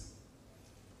Gadarenes.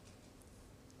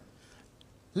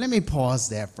 Let me pause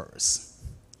there first,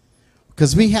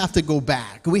 because we have to go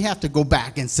back. We have to go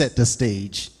back and set the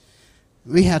stage.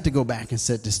 We have to go back and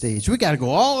set the stage. We got to go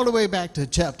all the way back to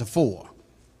chapter 4.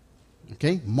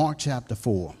 Okay, Mark chapter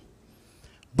 4.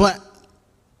 But,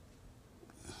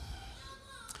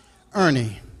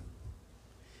 Ernie,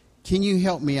 can you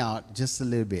help me out just a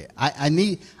little bit? I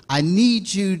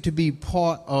need you to be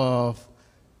part of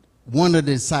one of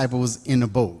the disciples in the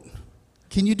boat.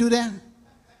 Can you do that?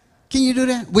 Can you do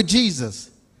that with Jesus?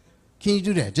 Can you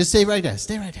do that? Just stay right there.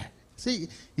 Stay right there. See,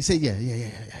 you say, yeah.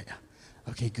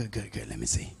 Okay, good. Let me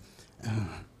see.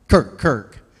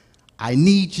 Kirk, I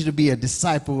need you to be a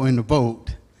disciple in the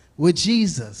boat with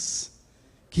Jesus.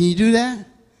 Can you do that?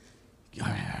 All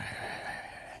right.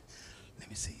 Let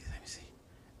me see.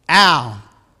 Al,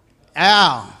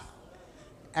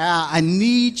 I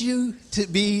need you to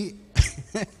be,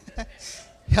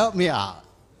 help me out.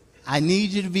 I need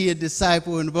you to be a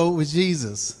disciple in the boat with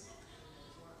Jesus.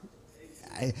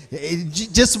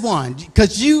 Just one,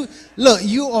 because you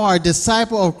are a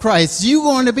disciple of Christ. You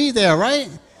going to be there, right?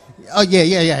 Oh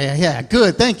yeah.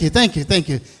 Good. Thank you. I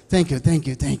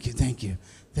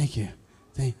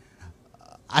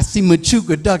see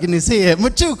Machuca ducking his head.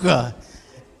 Machuca,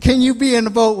 can you be in the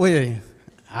boat with him?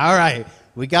 All right.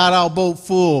 We got our boat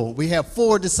full. We have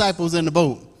 4 disciples in the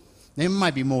boat. There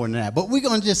might be more than that, but we're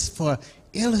going to just, for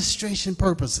illustration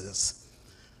purposes,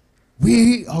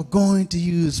 we are going to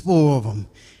use 4 of them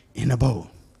in the boat.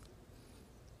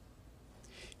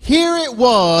 Here it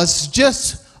was,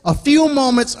 just a few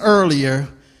moments earlier,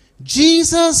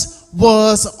 Jesus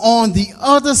was on the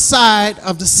other side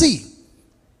of the sea.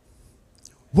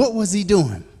 What was he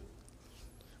doing?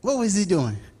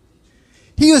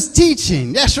 He was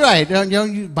teaching. That's right,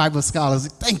 you Bible scholars,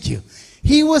 thank you.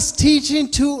 He was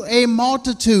teaching to a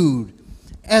multitude.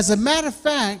 As a matter of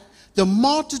fact, the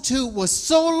multitude was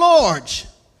so large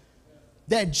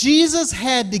that Jesus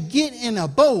had to get in a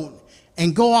boat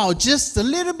and go out just a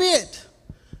little bit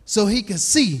so he could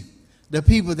see the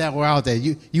people that were out there.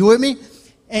 You with me?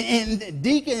 And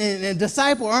Deacon and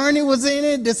Disciple Ernie was in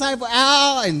it, Disciple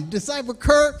Al and Disciple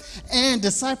Kirk and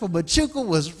Disciple Machuca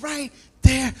was right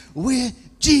there with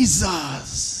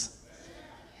Jesus.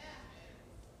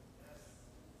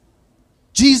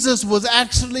 Jesus was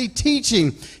actually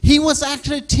teaching. He was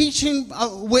actually teaching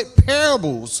with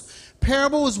parables.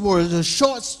 Parables were the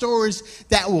short stories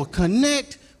that will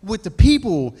connect with the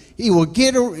people. He would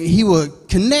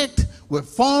connect with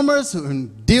farmers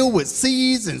and deal with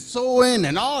seeds and sowing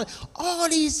and all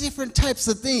these different types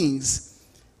of things.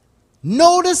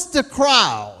 Notice the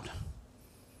crowd.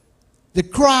 The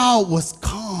crowd was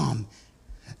calm.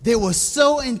 They were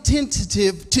so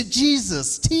attentive to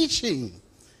Jesus' teaching.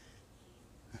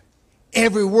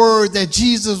 Every word that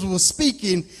Jesus was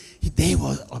speaking, they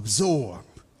were absorbed.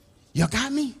 You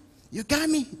got me? You're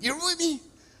with me?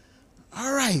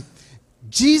 All right.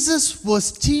 Jesus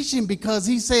was teaching because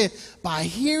he said by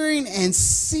hearing and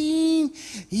seeing,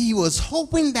 he was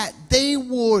hoping that they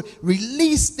would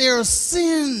release their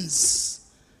sins.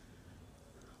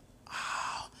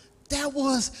 Oh, that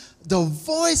was the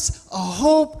Voice of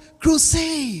Hope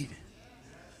crusade.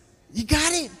 You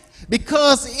got it?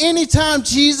 Because anytime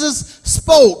Jesus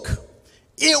spoke,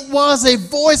 it was a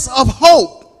voice of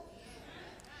hope.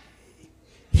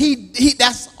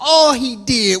 That's all he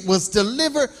did was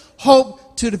deliver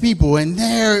hope to the people. And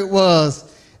there it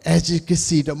was, as you can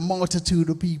see, the multitude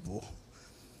of people.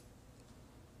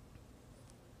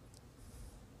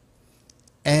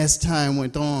 As time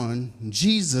went on,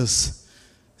 Jesus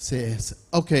says,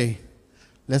 okay,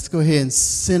 let's go ahead and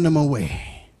send them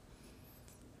away,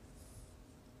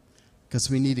 because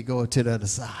we need to go to the other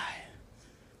side.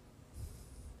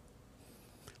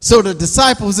 So the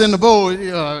disciples in the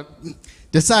boat,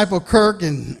 Disciple Kirk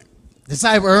and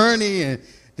Disciple Ernie and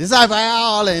Disciple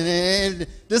Al and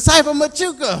Disciple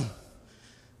Machuca,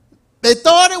 they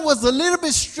thought it was a little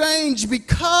bit strange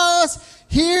because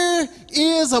here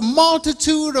is a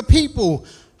multitude of people.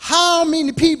 How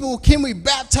many people can we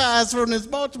baptize from this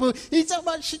multitude? He's talking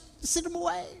about send them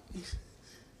away.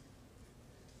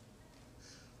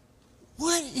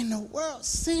 What in the world?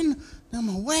 Send them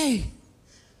away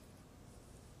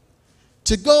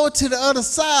to go to the other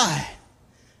side.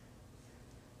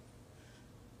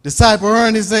 Disciple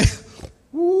Ernie said,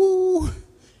 ooh,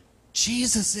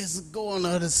 Jesus is going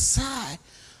on the side.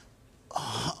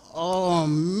 Oh,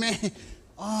 man.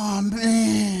 Oh,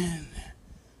 man.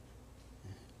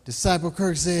 Disciple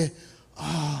Kirk said,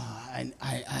 oh,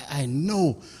 I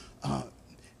know.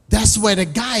 That's where the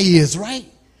guy is, right?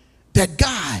 That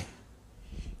guy.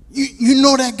 You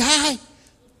know that guy?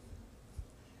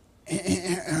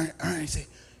 And Ernie said,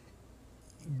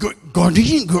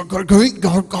 Gordine,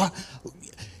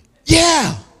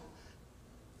 yeah.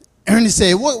 Ernie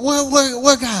said,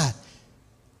 what guy?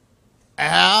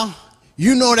 Al,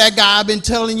 you know that guy I've been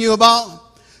telling you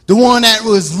about? The one that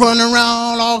was running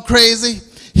around all crazy?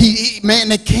 Man,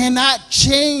 they cannot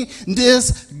chain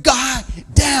this guy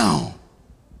down.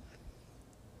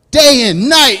 Day and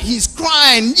night, he's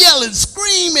crying, yelling,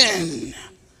 screaming.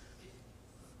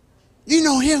 You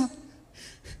know him?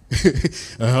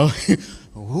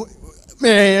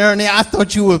 Man, Ernie, I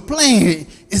thought you were playing.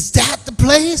 Is that the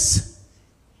place?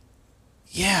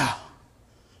 Yeah.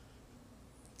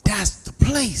 That's the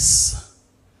place.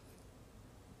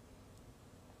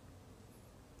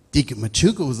 Deacon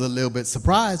Machuca was a little bit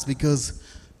surprised because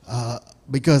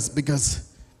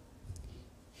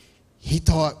he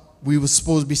thought we were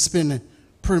supposed to be spending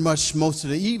pretty much most of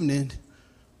the evening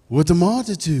with the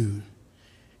multitude.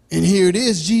 And here it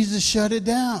is, Jesus shut it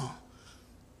down.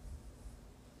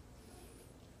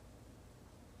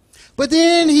 But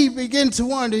then he began to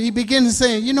wonder, he began to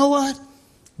say, you know what?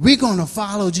 We're going to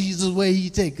follow Jesus where he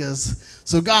takes us.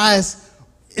 So guys,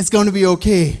 it's going to be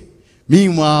okay.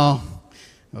 Meanwhile,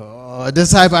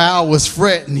 disciple Al was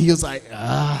fretting. He was like,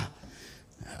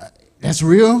 that's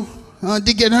real?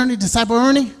 Deacon Ernie, disciple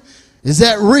Ernie? Is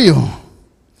that real?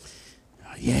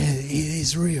 Yeah, it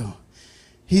is real.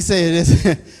 He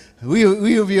said,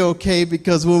 we'll be okay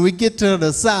because when we get to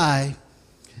the side,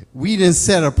 we didn't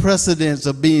set a precedence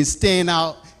of staying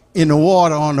out in the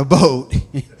water on the boat.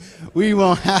 We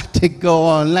won't have to go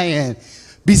on land.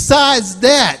 Besides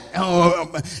that,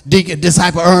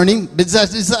 disciple Ernie,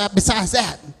 besides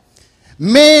that,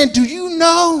 man, do you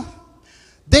know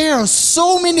there are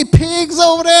so many pigs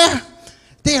over there?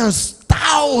 There's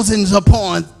thousands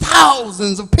upon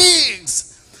thousands of pigs.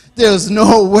 There's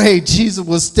no way Jesus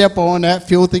will step on that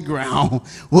filthy ground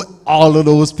with all of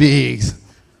those pigs.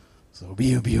 So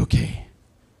we'll be okay.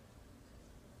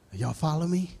 Y'all follow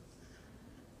me?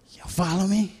 Y'all follow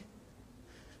me?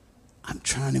 I'm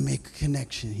trying to make a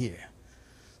connection here.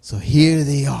 So here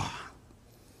they are.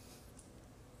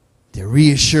 They're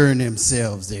reassuring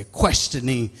themselves. They're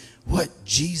questioning what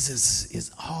Jesus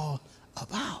is all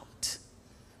about.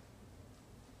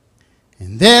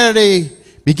 And there they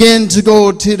begin to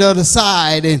go to the other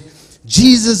side. And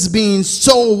Jesus, being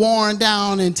so worn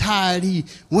down and tired, he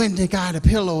went and got a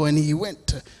pillow and he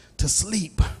went to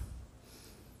sleep.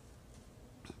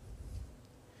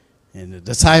 And the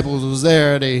disciples was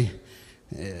there.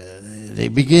 They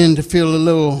began to feel a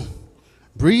little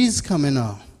breeze coming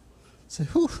up. Say,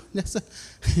 whew, that's a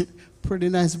pretty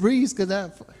nice breeze because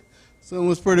that sun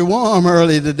was pretty warm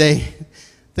early today.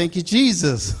 Thank you,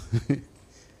 Jesus.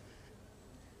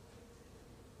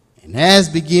 And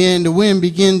as the wind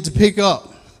began to pick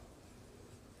up,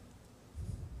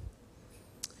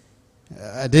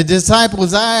 the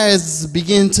disciples' eyes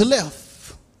began to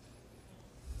lift.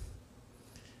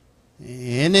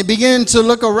 And they began to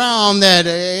look around that,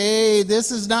 hey,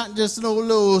 this is not just no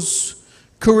little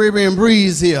Caribbean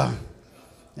breeze here.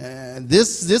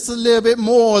 This is a little bit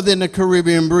more than a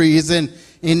Caribbean breeze. And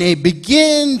they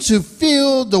begin to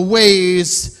feel the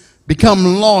waves become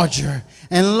larger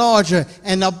and larger.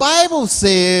 And the Bible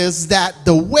says that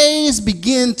the waves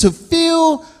begin to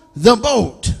fill the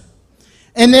boat.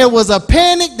 And there was a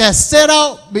panic that set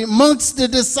out amongst the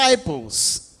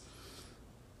disciples.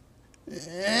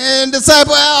 And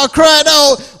disciple Al cried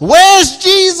out, where's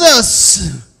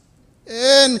Jesus?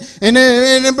 And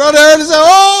then Brother Ernest said,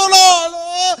 oh,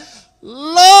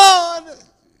 Lord.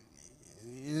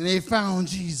 And they found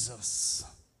Jesus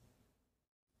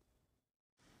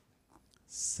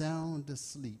sound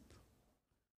asleep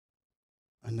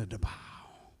under the bow.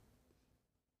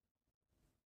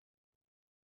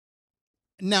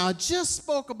 Now, I just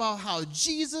spoke about how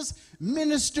Jesus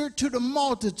ministered to the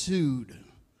multitude.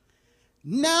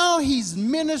 Now he's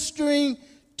ministering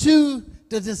to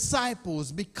the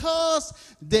disciples because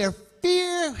their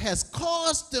fear has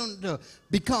caused them to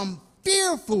become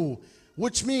fearful,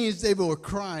 which means they were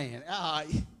crying. I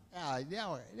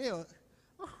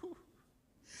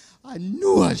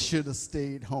knew I should have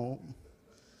stayed home.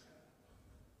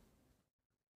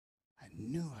 I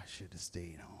knew I should have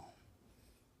stayed home.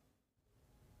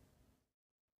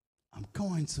 I'm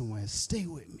going somewhere. Stay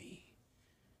with me.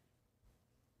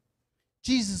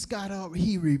 Jesus got up,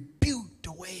 he rebuked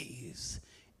the waves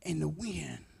and the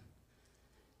wind.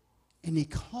 And he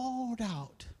called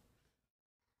out,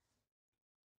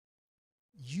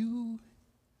 "You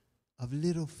of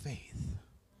little faith."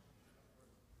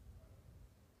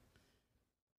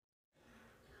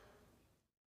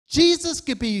 Jesus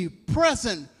could be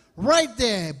present right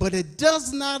there, but it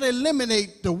does not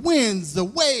eliminate the winds, the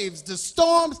waves, the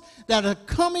storms that are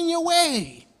coming your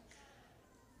way.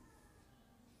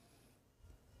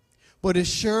 But it's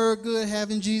sure good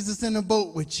having Jesus in the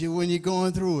boat with you when you're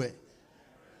going through it.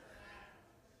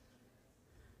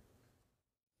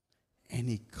 And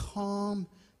he calmed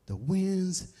the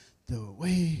winds, the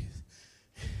waves,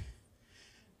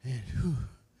 and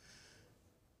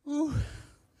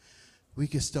we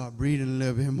can start breathing a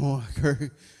little bit more,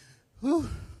 Kirk.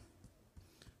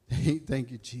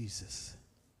 Thank you, Jesus.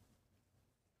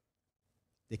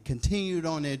 They continued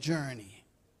on their journey.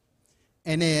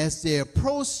 And as they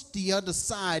approached the other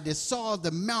side, they saw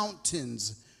the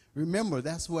mountains. Remember,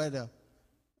 that's where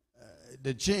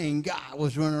the chain God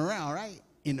was running around, right?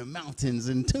 In the mountains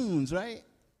and tombs, right?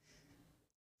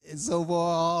 And so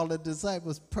all the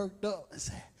disciples perked up and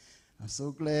said, "I'm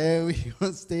so glad we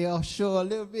want to stay offshore a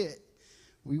little bit.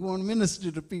 We want to minister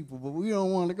to people, but we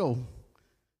don't want to go."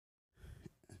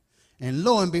 And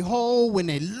lo and behold, when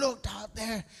they looked out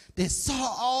there, they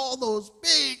saw all those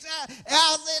pigs.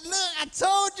 Al said, "Look, I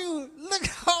told you, look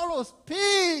at all those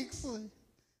pigs." He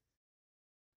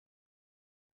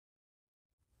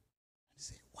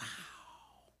said,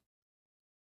 "Wow,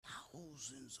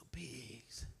 thousands of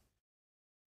pigs.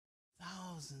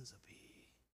 Thousands of pigs.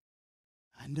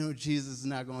 I know Jesus is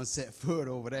not going to set foot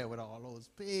over there with all those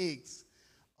pigs,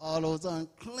 all those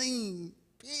unclean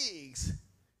pigs.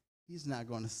 He's not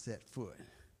going to set foot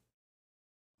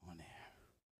on there."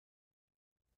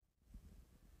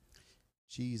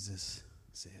 Jesus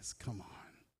says, "Come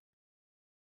on.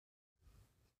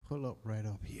 Pull up right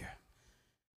up here."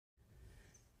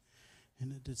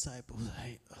 And the disciples are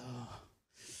like, "Oh."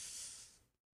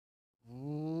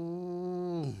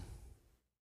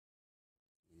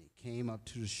 And they came up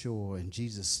to the shore, and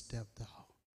Jesus stepped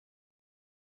out.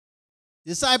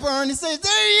 Disciple Ernie says,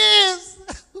 "There he is."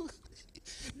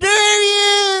 There he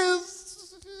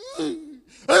is.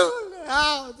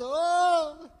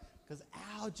 Because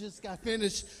Al just got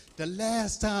finished the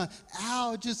last time.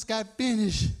 Al just got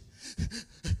finished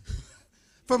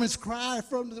from his cry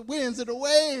from the winds and the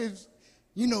waves.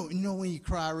 You know when you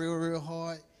cry real, real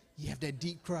hard, you have that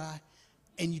deep cry,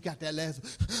 and you got that last.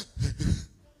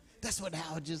 That's what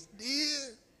Al just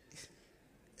did.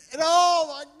 And oh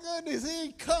my goodness,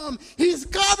 he's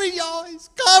coming, y'all. He's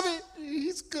coming.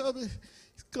 He's coming.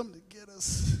 He's coming to get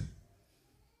us.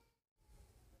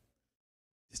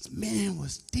 This man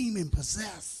was demon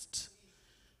possessed.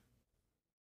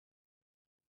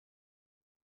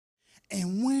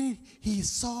 And when he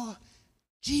saw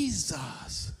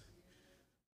Jesus,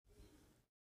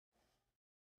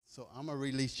 so I'm going to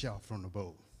release y'all from the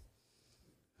boat.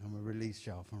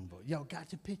 Y'all got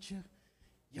the picture?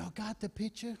 Y'all got the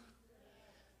picture?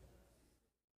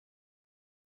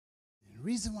 And the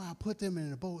reason why I put them in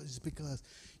the boat is because,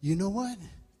 you know what?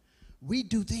 We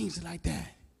do things like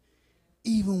that.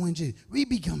 Even when we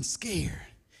become scared,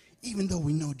 even though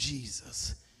we know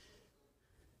Jesus.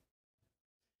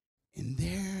 And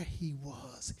there he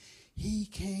was. He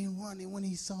came running when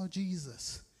he saw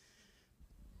Jesus.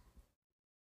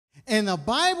 And the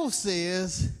Bible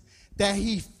says that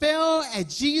he fell at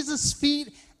Jesus'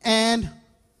 feet and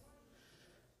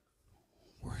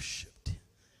worshiped.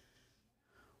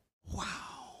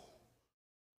 Wow.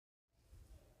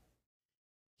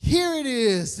 Here it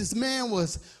is. This man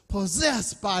was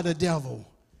possessed by the devil,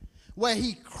 where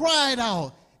he cried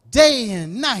out day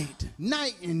and night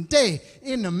and day,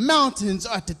 in the mountains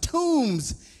or at the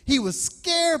tombs. He would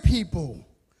scare people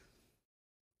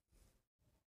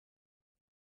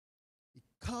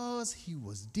because he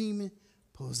was demon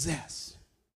possessed.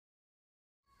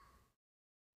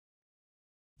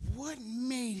 What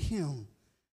made him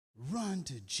run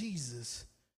to Jesus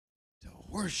to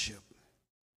worship?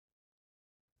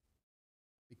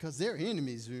 Because they're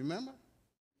enemies, remember?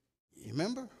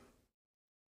 Remember?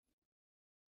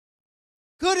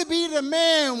 Could it be the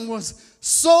man was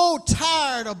so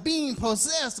tired of being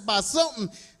possessed by something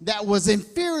that was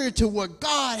inferior to what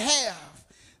God had,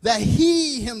 that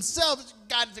he himself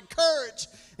got the courage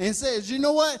and says, you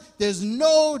know what? There's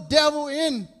no devil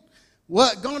in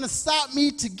what going to stop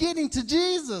me to getting to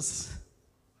Jesus.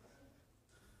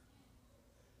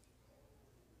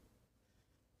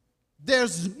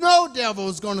 There's no devil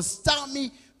who's going to stop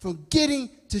me from getting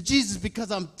to Jesus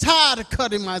because I'm tired of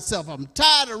cutting myself. I'm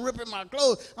tired of ripping my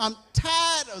clothes. I'm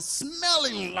tired of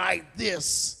smelling like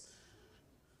this.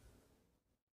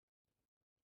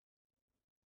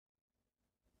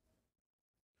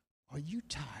 Are you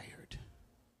tired?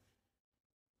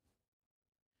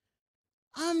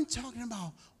 I'm talking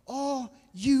about, are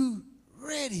you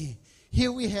ready?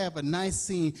 Here we have a nice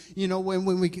scene. You know, when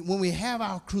we have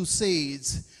our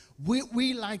crusades,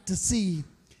 we like to see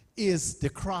is the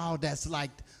crowd that's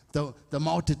like the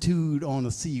multitude on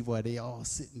the sea where they all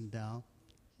sitting down.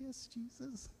 Yes,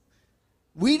 Jesus.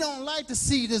 We don't like to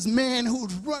see this man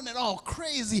who's running all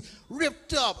crazy,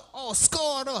 ripped up, all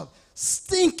scarred up,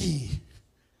 stinky.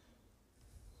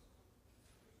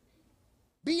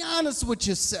 Be honest with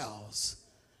yourselves.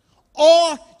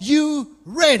 Are you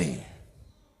ready?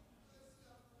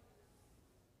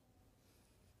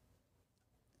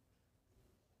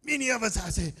 Many of us, I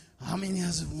say, how many of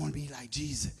us want to be like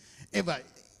Jesus? Everybody,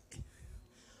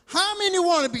 how many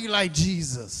want to be like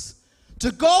Jesus?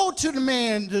 To go to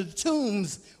the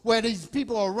tombs where these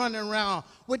people are running around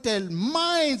with their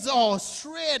minds all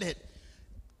shredded,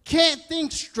 can't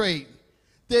think straight.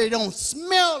 They don't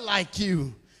smell like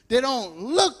you. They don't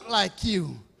look like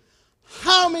you.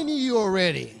 How many of you are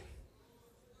ready?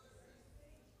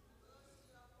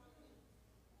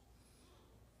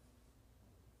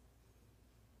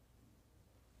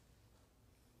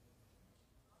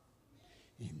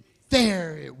 And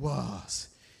there it was.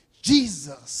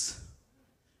 Jesus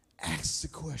asked the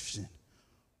question,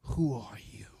 who are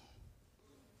you?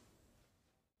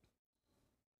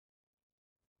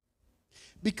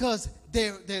 Because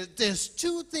there's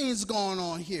two things going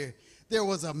on here. There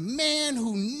was a man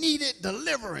who needed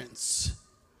deliverance.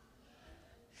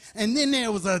 And then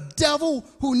there was a devil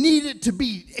who needed to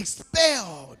be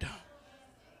expelled.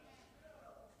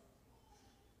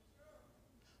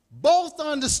 Both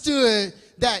understood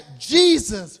that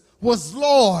Jesus was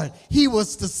Lord. He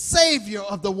was the Savior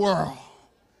of the world.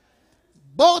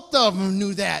 Both of them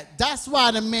knew that. That's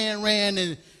why the man ran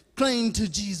and clung to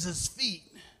Jesus' feet.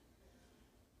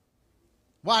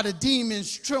 Why the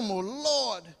demons trembled,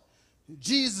 Lord,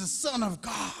 Jesus, Son of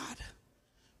God,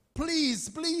 please,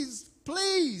 please,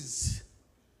 please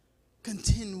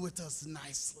contend with us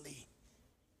nicely.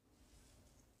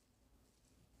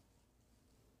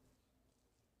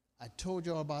 I told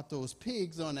y'all about those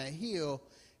pigs on that hill.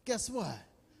 Guess what?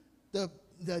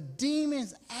 The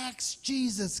demons asked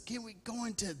Jesus, can we go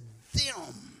into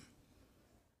them?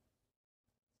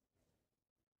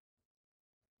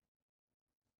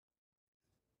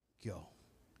 Go.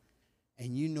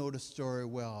 And you know the story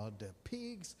well. The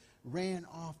pigs ran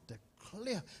off the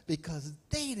cliff because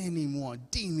they didn't even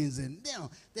want demons in them.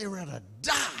 They were rather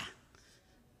die.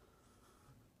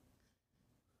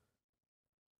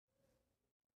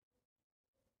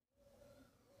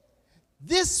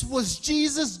 This was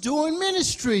Jesus doing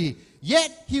ministry.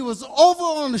 Yet he was over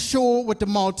on the shore with the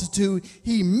multitude.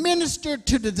 He ministered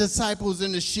to the disciples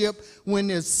in the ship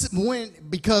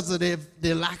because of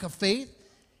their lack of faith.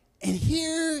 And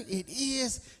here it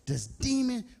is, this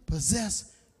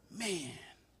demon-possessed man.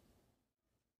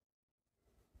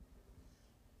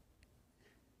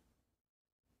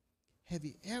 Have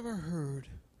you ever heard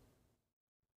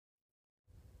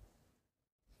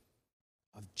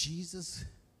of Jesus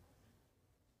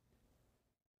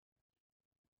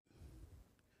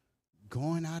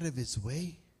going out of his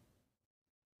way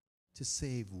to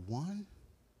save one?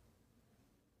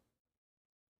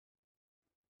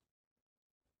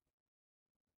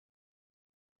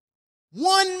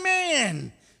 One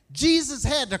man. Jesus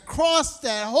had to cross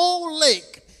that whole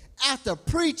lake after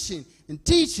preaching and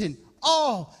teaching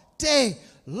all day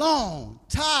long,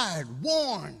 tired,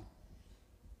 worn.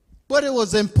 But it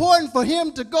was important for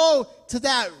him to go to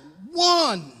that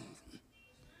one.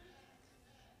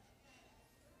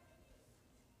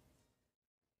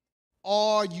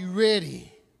 Are you ready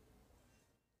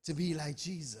to be like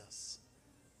Jesus?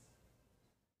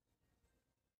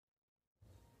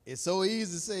 It's so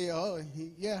easy to say, oh,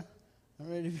 yeah, I'm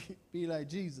ready to be like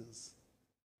Jesus.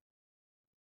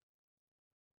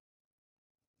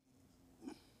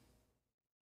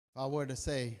 If I were to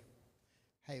say,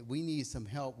 hey, we need some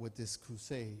help with this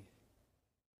crusade.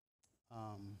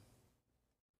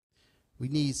 We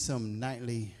need some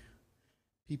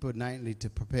people nightly to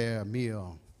prepare a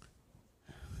meal.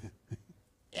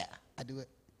 Yeah, I do it.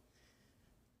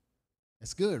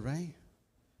 That's good, right?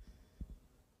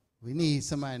 We need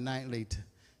somebody nightly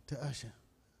to usher.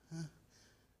 Huh?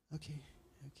 Okay.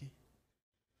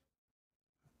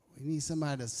 We need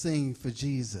somebody to sing for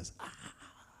Jesus.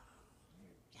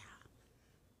 Yeah.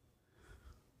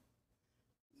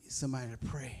 We need somebody to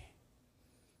pray.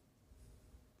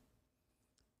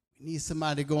 We need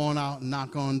somebody going out and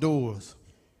knock on doors.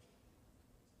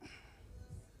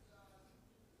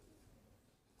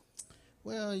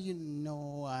 Well, you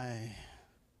know,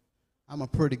 I'm a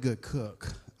pretty good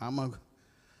cook. I'm going to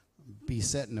be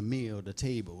setting the meal, the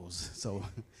tables. So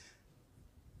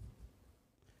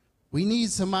we need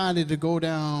somebody to go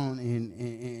down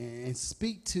and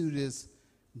speak to this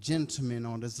gentleman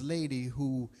or this lady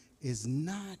who is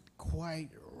not quite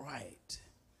right.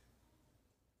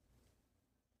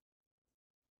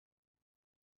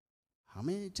 How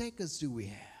many takers do we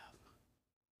have?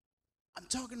 I'm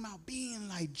talking about being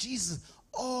like Jesus.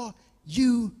 Are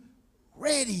you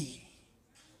ready?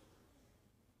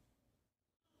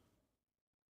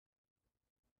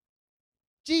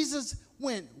 Jesus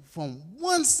went from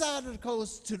one side of the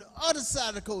coast to the other side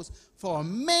of the coast. For a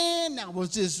man that was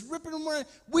just ripping him around,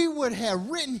 we would have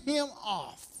written him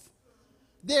off.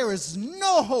 There is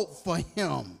no hope for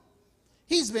him.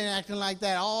 He's been acting like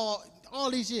that all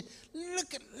these years.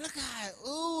 Look at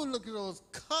those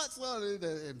cuts on it,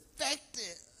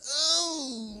 infected.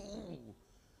 Oh,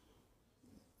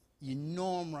 you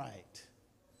know I'm right.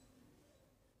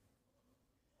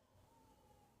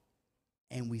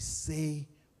 And we say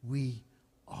we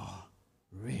are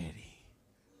ready.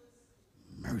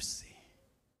 Mercy.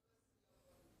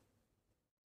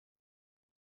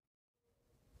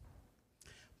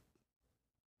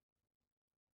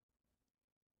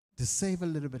 To save a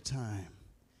little bit of time,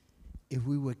 if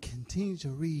we would continue to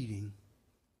reading,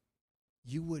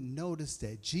 you would notice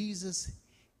that Jesus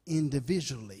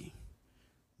individually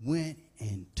went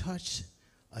and touched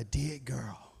a dead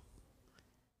girl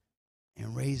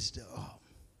and raised her up,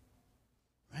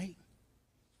 right?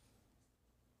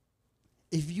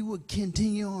 If you would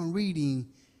continue on reading,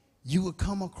 you would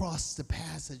come across the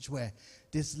passage where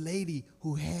this lady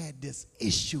who had this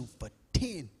issue for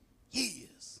 10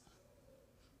 years,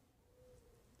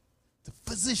 the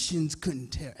physicians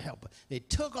couldn't help her. They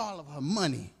took all of her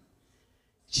money.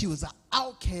 She was an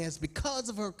outcast because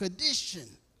of her condition.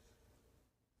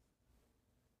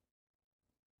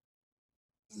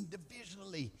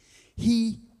 Individually,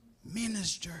 he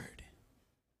ministered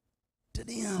to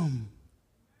them.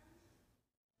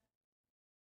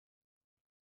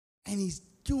 And he's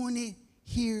doing it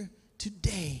here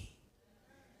today.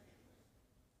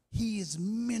 He is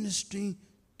ministering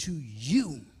to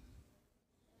you.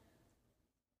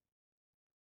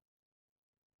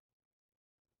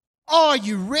 Are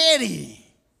you ready?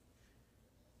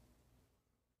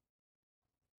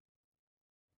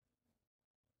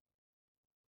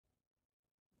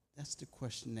 That's the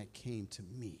question that came to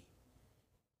me.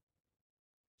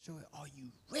 Joey, are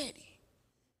you ready?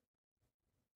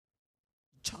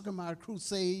 Talking about a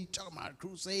crusade,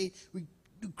 we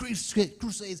do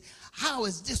crusades. How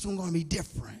is this one going to be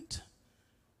different?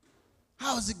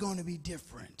 How is it going to be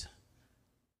different?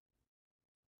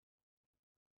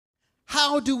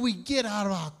 How do we get out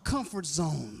of our comfort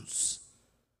zones?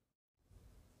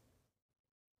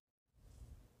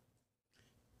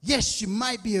 Yes, you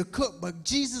might be a cook, but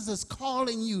Jesus is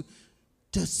calling you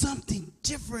to something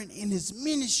different in his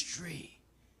ministry.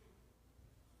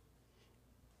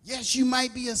 Yes, you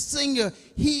might be a singer.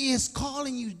 He is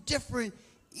calling you different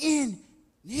in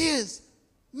his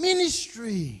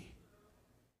ministry.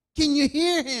 Can you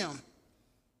hear him?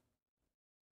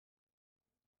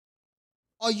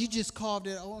 Or you just carved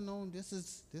it, oh no, this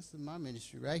is my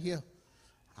ministry right here.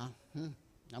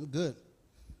 I'm good.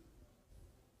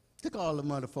 Look at all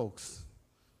the other folks.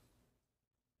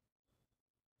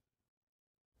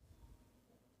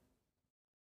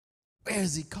 Where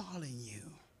is he calling you?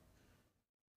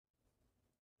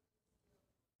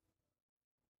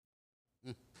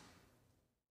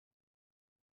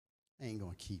 I ain't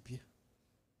going to keep you.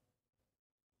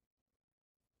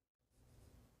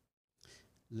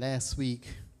 Last week,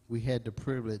 we had the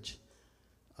privilege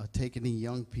of taking the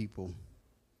young people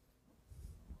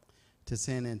to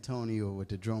San Antonio with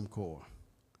the drum corps.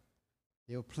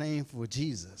 They were playing for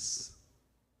Jesus.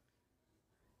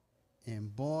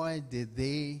 And boy, did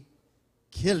they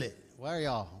kill it. Where are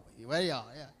y'all?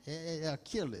 Yeah,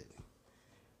 kill it.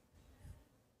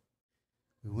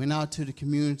 We went out to the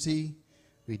community.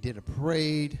 We did a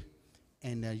parade.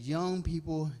 And the young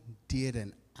people did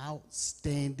an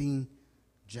outstanding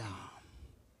job.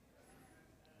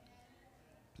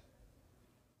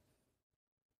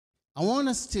 I want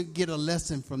us to get a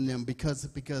lesson from them because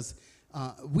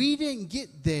we didn't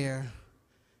get there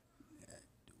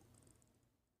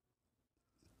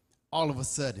all of a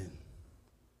sudden.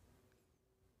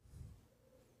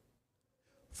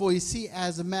 For you see,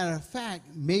 as a matter of fact,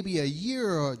 maybe a year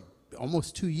or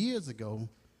almost 2 years ago,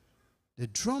 the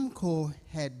drum corps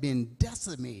had been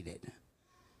decimated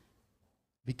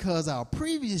because our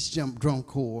previous drum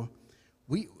corps,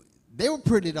 they were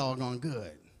pretty doggone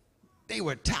good. They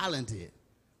were talented.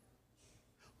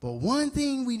 But one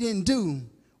thing we didn't do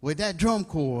with that drum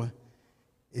corps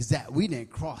is that we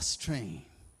didn't cross-train.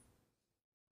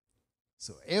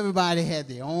 So everybody had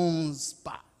their own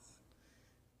spot.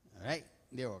 All right?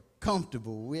 They were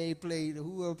comfortable.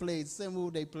 Whoever played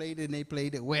cymbal, they played it, and they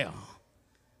played it well.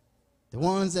 The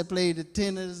ones that played the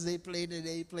tenors, they played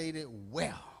it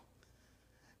well.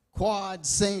 Quad,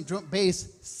 same, drum, bass,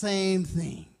 same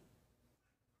thing.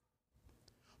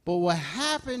 But what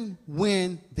happened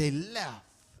when they left,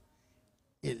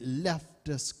 it left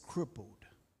us crippled,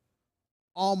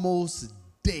 almost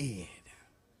dead.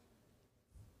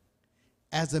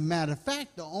 As a matter of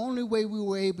fact, the only way we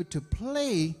were able to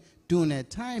play during that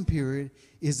time period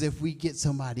is if we get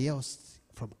somebody else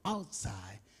from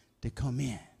outside to come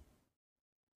in.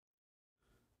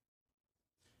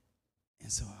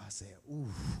 And so I said, ooh,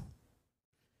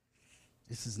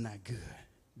 this is not good.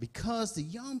 Because the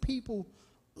young people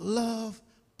love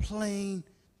playing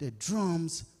the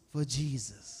drums for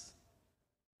Jesus.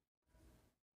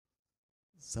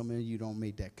 Some of you don't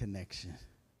make that connection.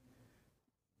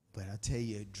 But I tell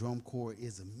you, drum corps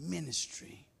is a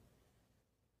ministry.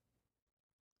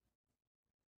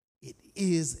 It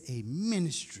is a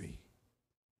ministry.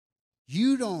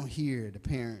 You don't hear the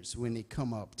parents when they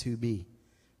come up to me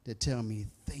to tell me,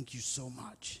 thank you so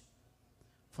much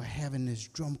for having this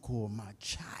drum corps. My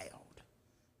child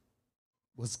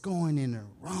was going in the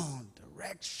wrong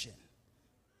direction,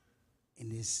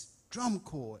 and this drum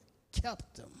corps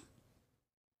kept them.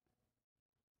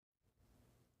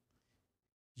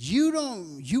 You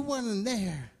weren't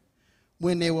there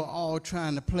when they were all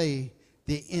trying to play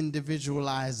the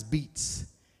individualized beats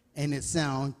and it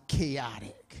sound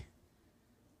chaotic.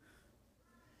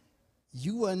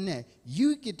 You wasn't there.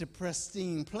 You get the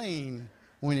pristine playing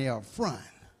when they're up front.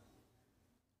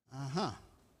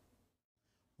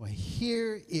 Well,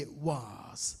 here it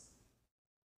was.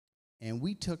 And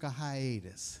we took a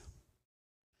hiatus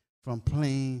from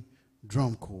playing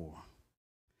drum corps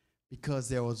because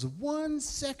there was one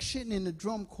section in the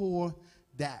drum corps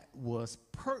that was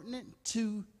pertinent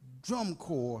to drum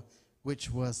corps, which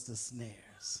was the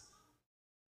snares.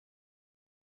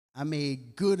 I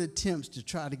made good attempts to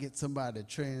try to get somebody to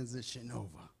transition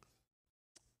over.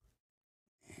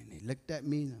 And they looked at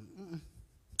me and,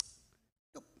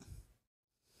 nope.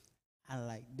 I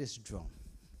like this drum.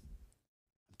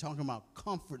 I'm talking about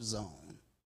comfort zone. I'm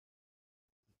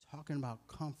talking about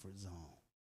comfort zone.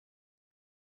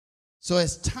 So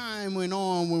as time went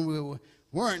on, when we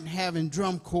weren't having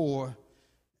drum corps,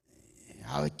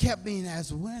 I kept being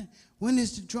asked, when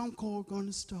is the drum corps going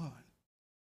to start?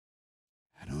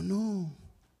 I don't know.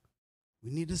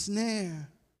 We need a snare.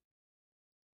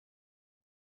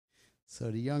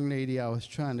 So the young lady I was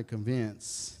trying to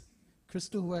convince,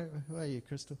 Crystal, where are you,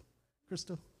 Crystal?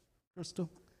 Crystal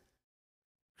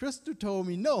told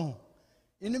me no.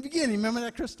 In the beginning, remember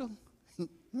that, Crystal?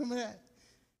 Remember that?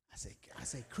 I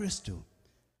say, Crystal.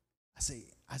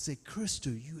 I say,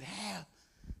 Crystal, you have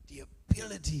the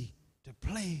ability to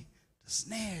play the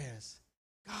snares.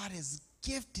 God has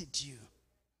gifted you.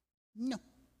 No.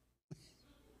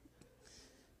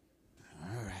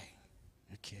 All right.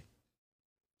 Okay.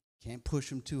 Can't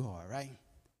push him too hard, right?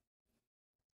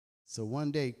 So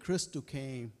one day, Crystal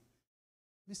came,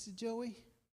 Mr. Joey,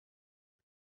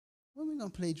 when are we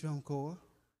going to play drum corps?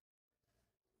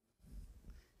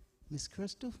 Miss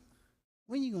Crystal,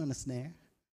 when you going to snare?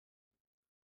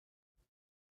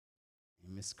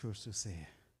 And Miss Crystal said,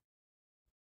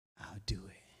 I'll do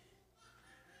it.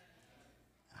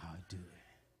 I'll do it.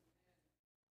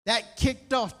 That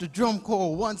kicked off the drum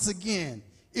corps once again.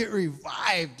 It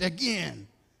revived again.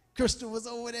 Crystal was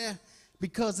over there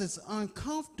because it's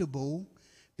uncomfortable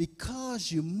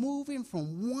because you're moving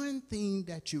from one thing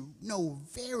that you know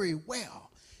very well.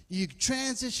 You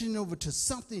transition over to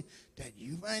something that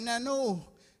you might not know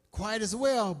quite as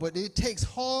well, but it takes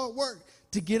hard work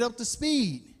to get up to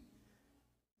speed.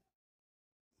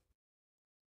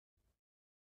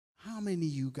 How many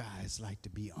of you guys like to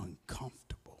be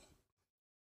uncomfortable?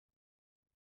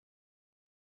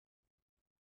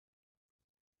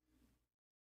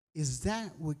 Is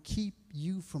that what keep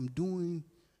you from doing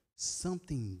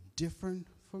something different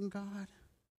from God?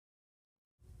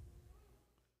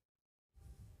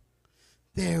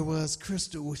 There was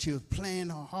Crystal, she was playing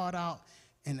her heart out,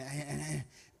 and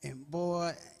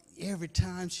boy, every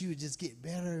time she would just get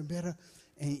better and better,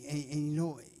 and you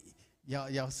know,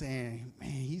 y'all saying, man,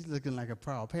 he's looking like a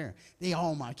proud parent. They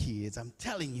all my kids. I'm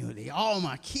telling you, they all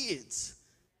my kids.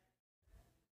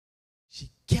 She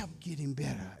kept getting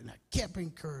better, and I kept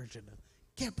encouraging her,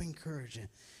 kept encouraging.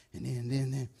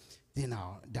 And then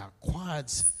our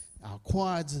quads,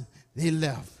 they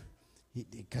left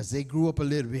because they grew up a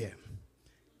little bit.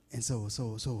 And so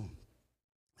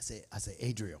I said,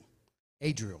 Adriel,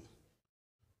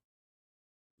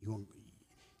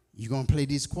 you gonna play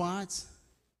these quads?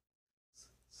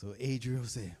 So Adriel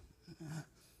said,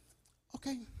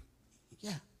 okay,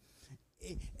 yeah.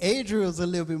 Adriel's a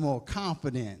little bit more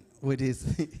confident with his,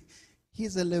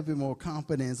 he's a little bit more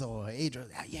confident. So Adriel,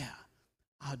 yeah,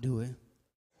 I'll do it.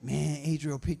 Man,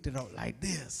 Adriel picked it up like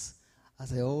this. I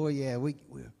said, oh yeah,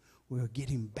 we're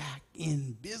getting back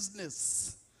in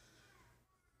business.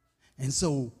 And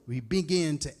so we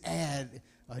began to add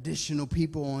additional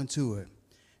people onto it.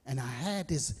 And I had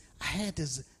this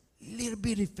little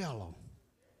bitty fellow.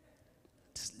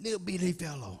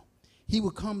 He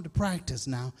would come to practice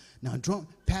now. Now,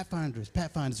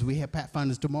 Pathfinders, we have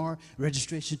Pathfinders tomorrow,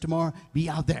 registration tomorrow, be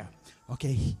out there.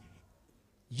 Okay,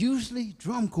 usually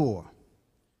drum corps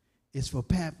is for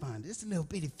Pathfinders. This little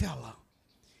bitty fellow,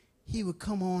 he would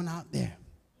come on out there.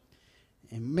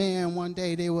 And man, one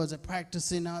day they wasn't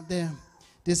practicing out there.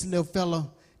 This little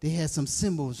fellow, they had some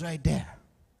cymbals right there.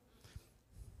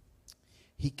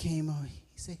 He came on, he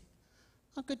said,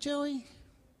 Uncle Joey,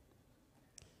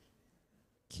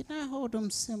 can I hold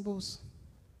them cymbals?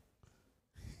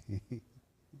 I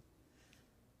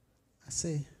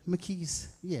said, McKees,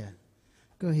 yeah,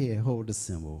 go ahead, hold the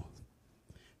cymbal.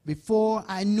 Before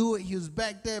I knew it, he was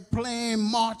back there playing,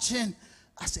 marching.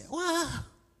 I said,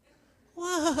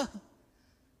 wow.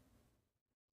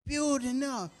 Building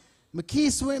up.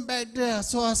 McKees went back there,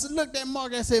 so I looked at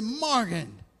Morgan. I said,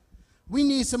 Morgan, we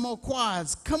need some more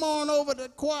quads. Come on over to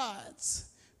quads.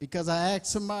 Because I asked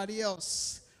somebody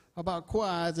else about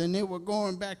quads, and they were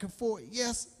going back and forth.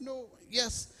 Yes, no,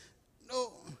 yes,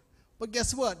 no. But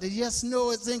guess what? The yes,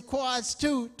 no is in quads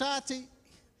too.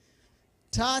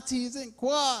 Tati's in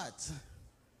quads.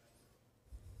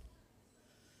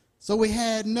 So we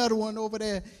had another one over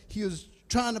there. He was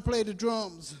trying to play the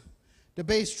drums, the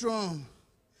bass drum.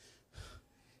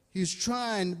 He was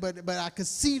trying, but I could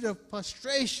see the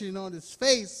frustration on his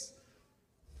face.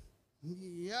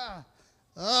 Yeah.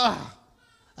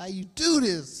 How you do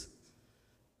this?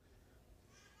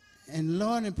 And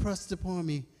Lord impressed upon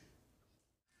me,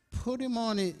 put him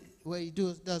on it where he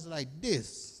does like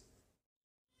this.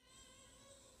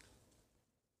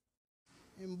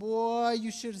 And boy,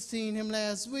 you should have seen him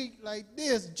last week like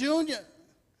this. Junior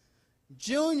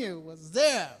was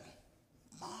there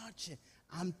marching.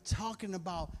 I'm talking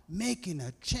about making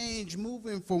a change,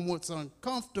 moving from what's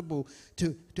uncomfortable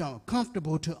to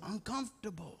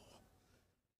uncomfortable.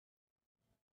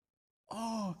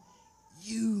 Are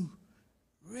you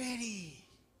ready?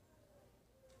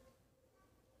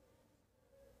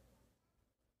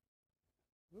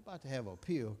 We're about to have an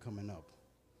appeal coming up.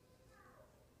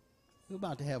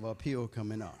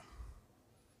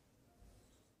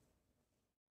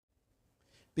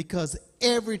 Because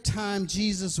every time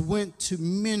Jesus went to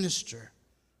minister,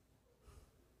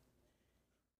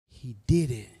 he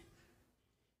did it.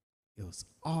 It was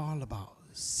all about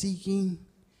seeking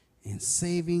and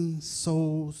saving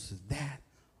souls that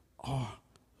are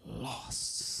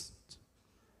lost.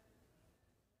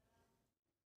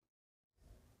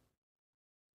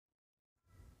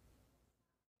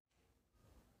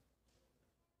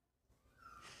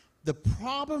 The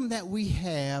problem that we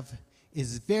have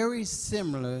is very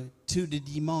similar to the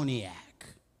demoniac.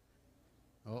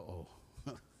 Uh-oh.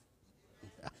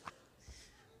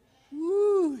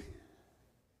 Woo.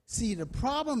 See, the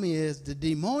problem is the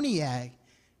demoniac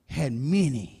had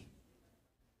many.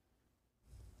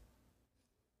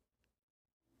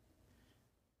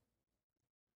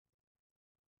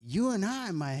 You and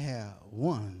I might have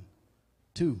 1,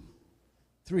 2,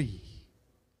 3,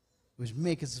 which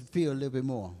make us feel a little bit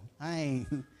more. I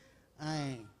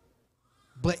ain't.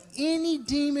 But any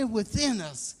demon within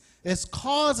us is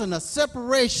causing a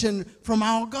separation from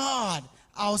our God,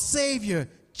 our Savior,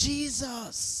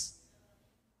 Jesus.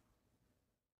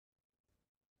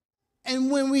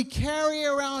 And when we carry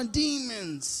around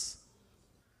demons,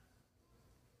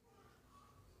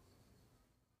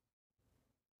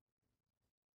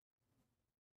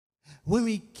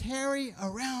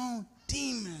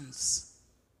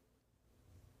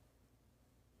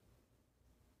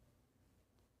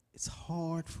 it's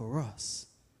hard for us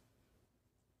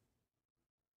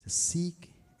to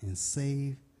seek and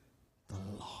save the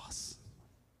lost.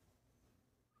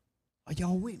 Are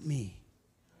y'all with me?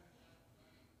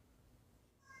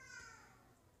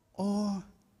 Are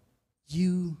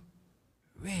you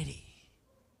ready?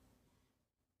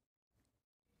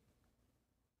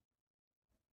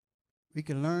 We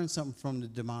can learn something from the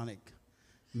demonic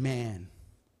man,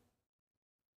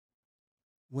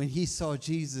 when he saw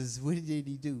Jesus, what did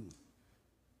he do?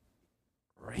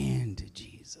 Ran to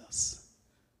Jesus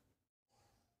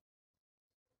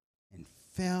and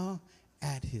fell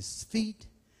at his feet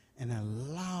and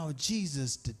allowed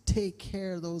Jesus to take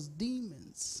care of those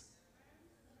demons.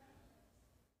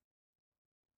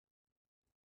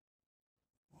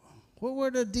 What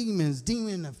were the demons?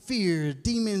 Demons of fear,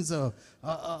 demons of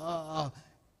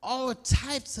all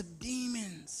types of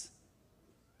demons.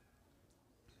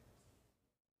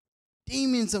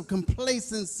 Demons of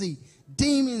complacency,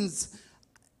 demons,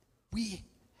 we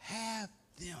have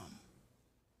them.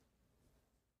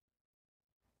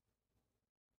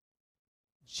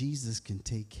 Jesus can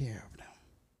take care of them.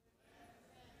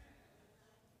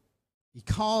 He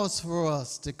calls for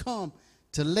us to come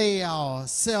to lay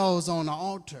ourselves on the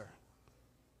altar.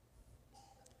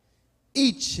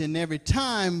 Each and every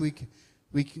time we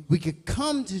could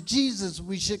come to Jesus,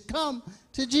 we should come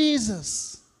to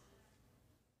Jesus.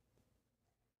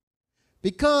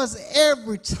 Because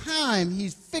every time he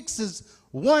fixes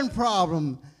one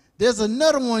problem, there's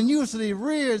another one usually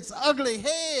rears its ugly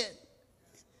head.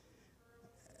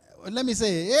 Let me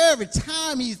say it. Every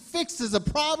time he fixes a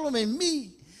problem in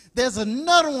me, there's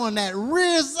another one that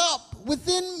rears up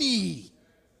within me.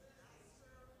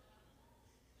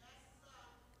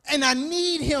 And I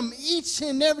need him each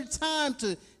and every time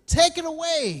to take it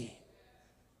away.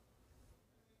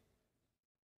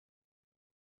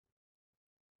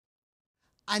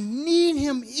 I need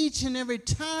him each and every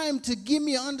time to give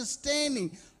me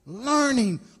understanding,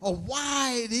 learning of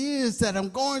why it is that I'm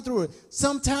going through it.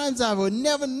 Sometimes I will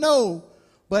never know,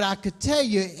 but I could tell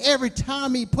you every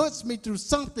time he puts me through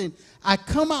something, I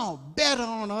come out better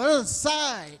on the other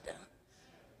side.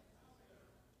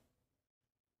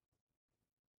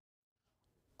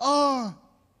 Are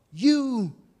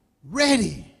you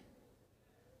ready?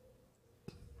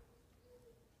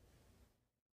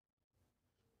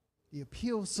 The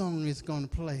appeal song is going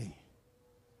to play.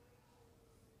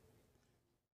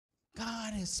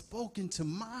 God has spoken to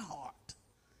my heart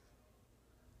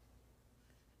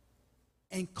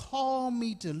and called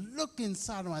me to look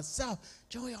inside of myself.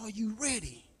 Joey, are you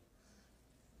ready?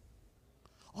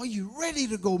 Are you ready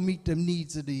to go meet the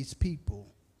needs of these people?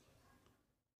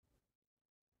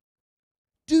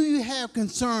 Do you have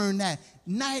concern that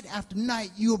night after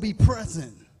night you'll be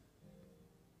present?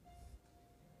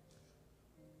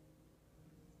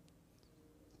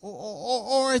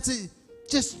 Or is it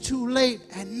just too late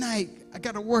at night? I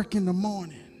got to work in the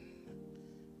morning.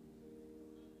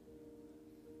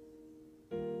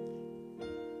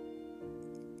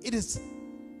 It is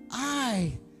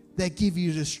I that give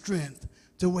you the strength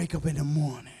to wake up in the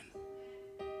morning.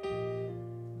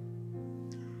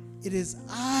 It is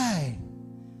I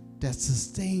that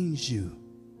sustains you.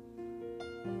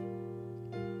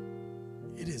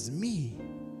 It is me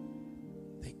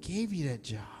that gave you that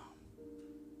job.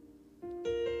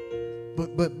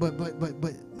 But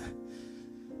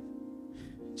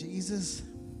Jesus,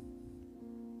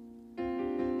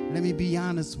 let me be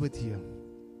honest with you.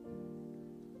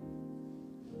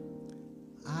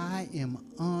 I am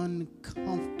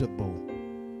uncomfortable.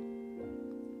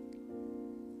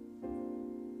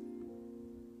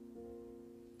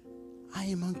 I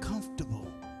am uncomfortable.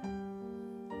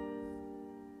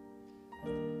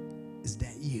 Is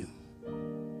that you?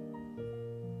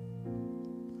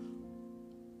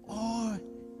 Are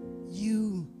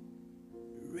you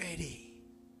ready?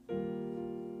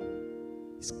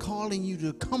 He's calling you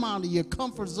to come out of your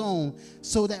comfort zone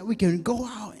so that we can go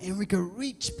out and we can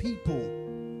reach people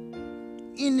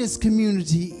in this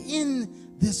community, in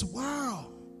this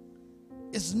world.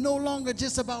 It's no longer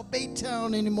just about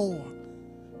Baytown anymore,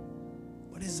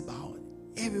 but it's about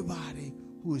everybody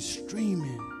who is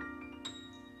streaming.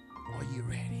 Are you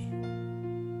ready?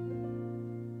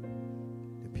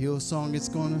 The pure song is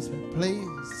going to play,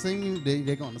 singing.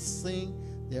 They're going to sing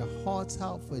their hearts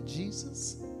out for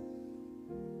Jesus.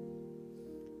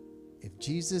 If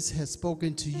Jesus has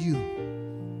spoken to you,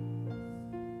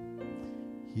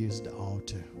 here's the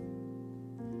altar.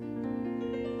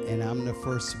 And I'm the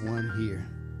first one here.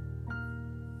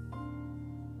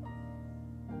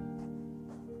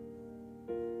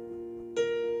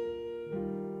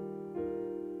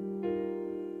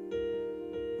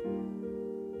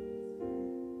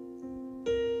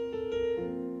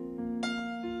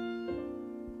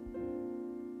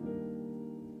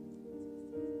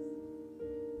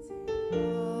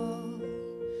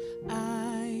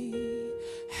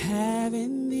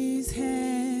 Having these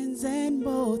hands and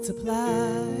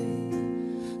multiply,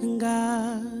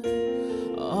 God,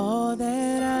 all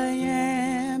that I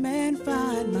am and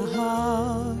find my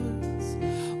heart's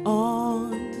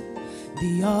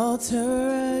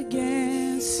altar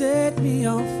again. Set me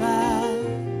on fire.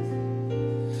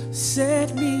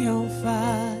 Set me on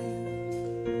fire.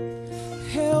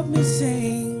 Help me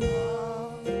sing.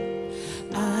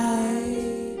 I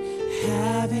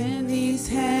have in these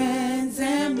hands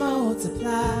and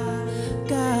multiply,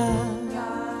 God,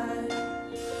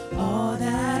 all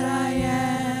that I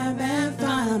am, and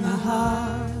find my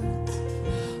heart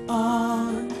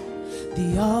on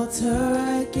the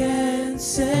altar again.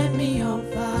 Set me on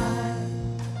fire.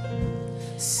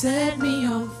 Set me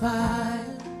on fire.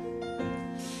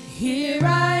 Here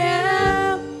I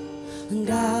am,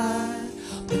 God,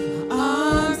 with my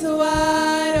arms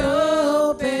wide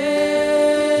open,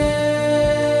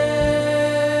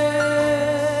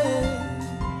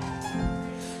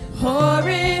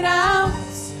 pouring out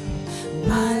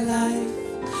my life,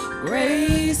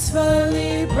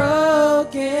 gracefully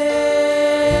broken.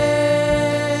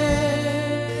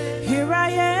 Here I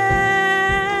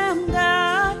am,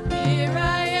 God, here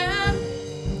I am,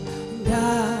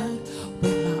 God,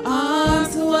 with my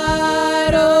arms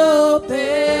wide open,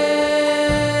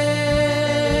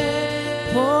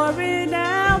 pouring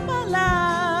out my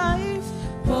life,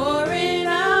 pouring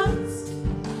out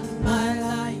my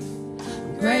life,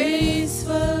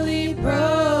 gracefully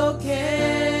broken.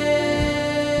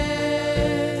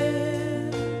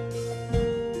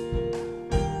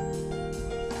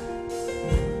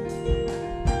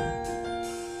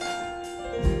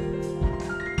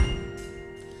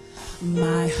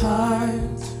 My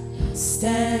heart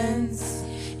stands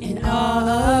in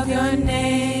awe of your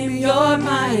name. Your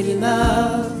mighty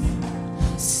love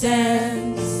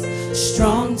stands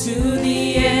strong to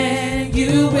the end.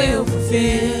 You will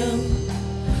fulfill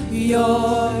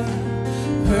your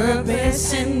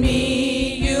purpose in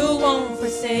me. You won't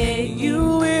forsake.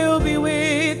 You will be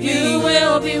with me. You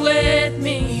will be with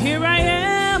me. Here I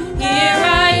am, God. Here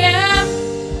I am,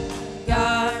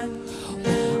 God,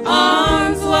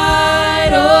 arms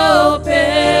wide open,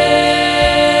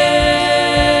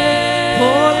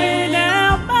 pouring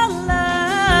out my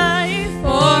life,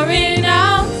 pouring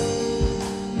out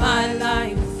my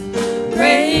life,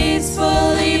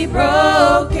 gracefully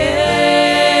broken.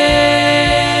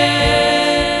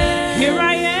 Here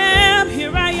I am,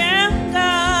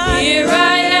 God. Here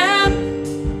I am,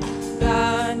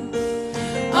 God,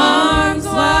 arms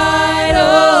wide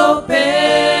open.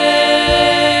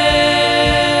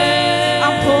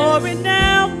 I'm pouring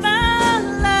out my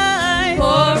life,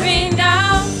 pouring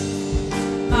out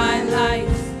my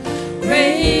life,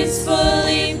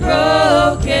 gracefully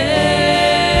broken.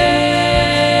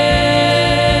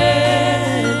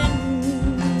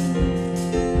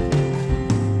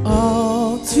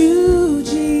 All to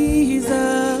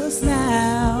Jesus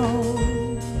now.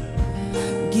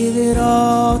 Give it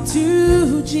all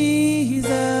to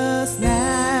Jesus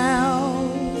now.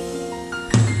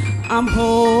 I'm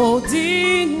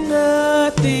holding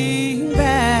nothing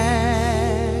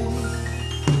back.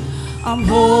 I'm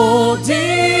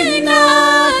holding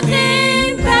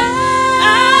nothing back.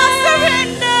 I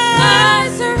surrender. I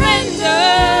surrender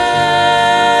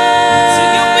to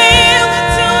your will and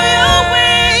to your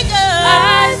way, God.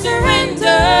 I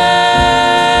surrender.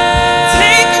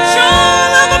 Take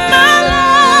control over my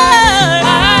life.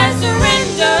 I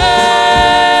surrender.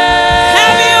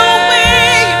 Have your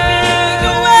way in me,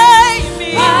 your way in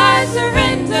me. I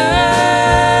surrender.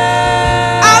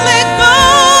 I let go.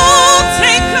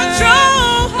 Take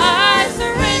control. I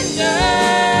surrender.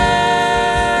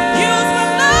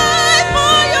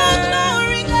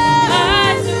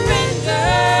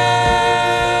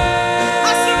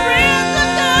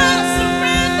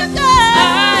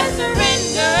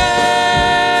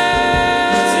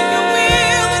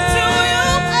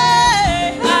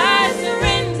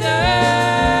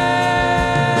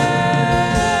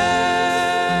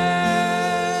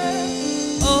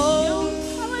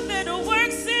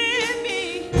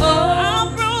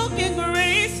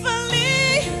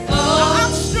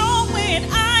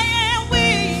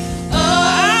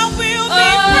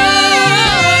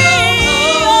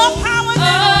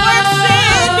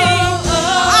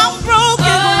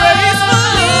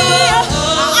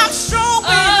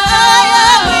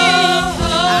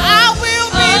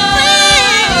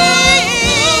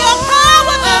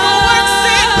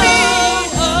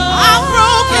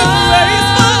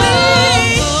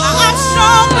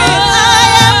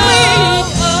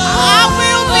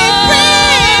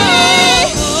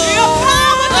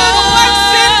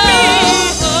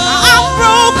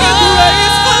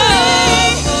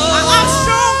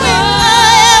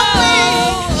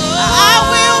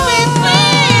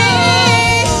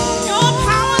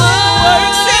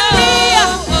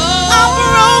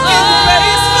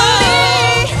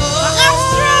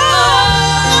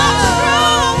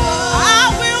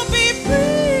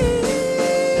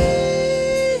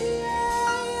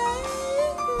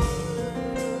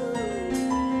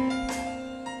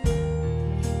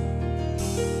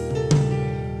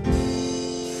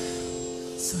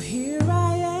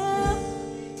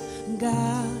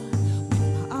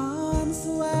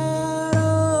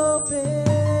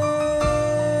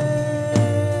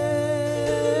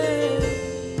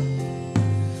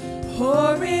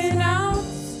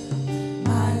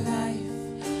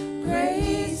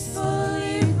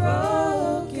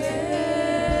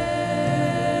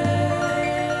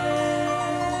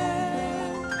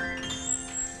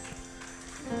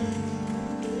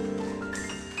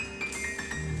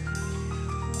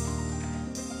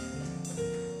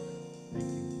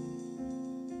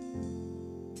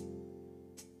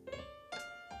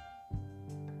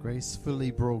 gracefully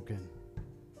broken.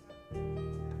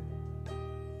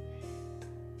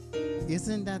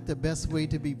 Isn't that the best way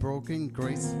to be broken?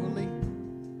 Gracefully?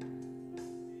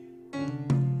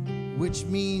 Which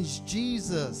means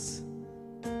Jesus,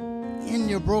 in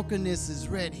your brokenness, is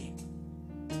ready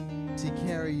to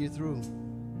carry you through.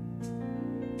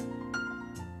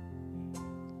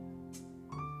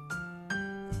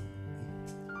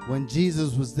 When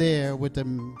Jesus was there with the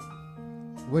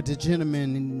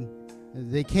gentleman, and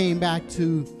they came back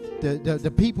to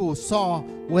the people saw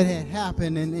what had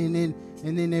happened, and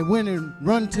then they went and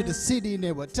run to the city, and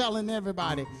they were telling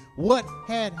everybody what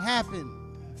had happened.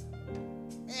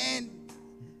 And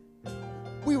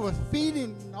we were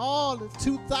feeding all the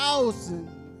 2,000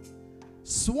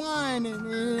 swine,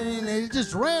 and they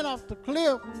just ran off the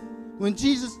cliff when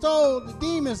Jesus told the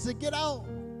demons to get out.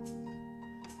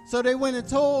 So they went and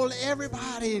told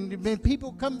everybody, and then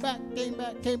people came back,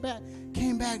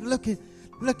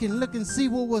 looking, see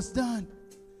what was done.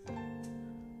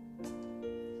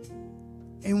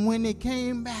 And when they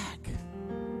came back,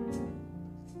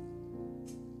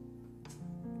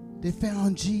 they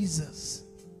found Jesus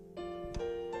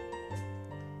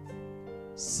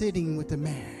sitting with the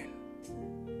man.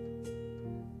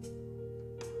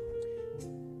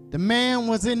 The man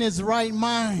was in his right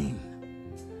mind.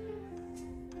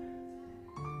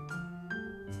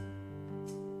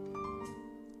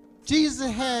 Jesus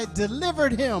had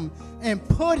delivered him and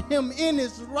put him in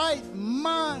his right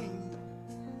mind.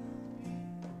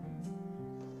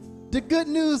 The good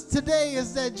news today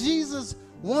is that Jesus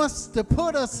wants to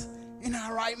put us in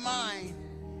our right mind.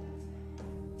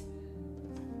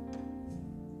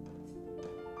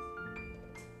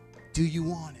 Do you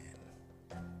want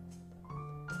it?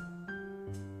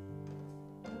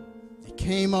 They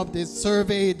came up, they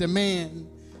surveyed the man,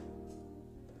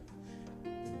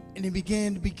 and they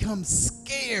began to become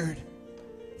scared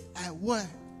at what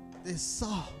they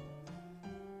saw.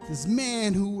 This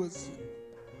man who was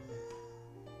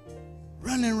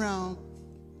running around,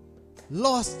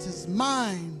 lost his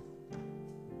mind,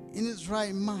 in his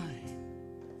right mind.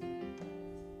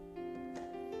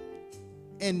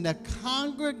 And the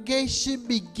congregation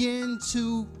began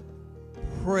to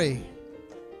pray.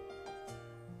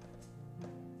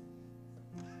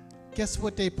 Guess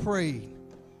what they prayed?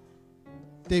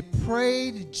 They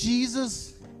prayed,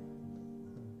 Jesus,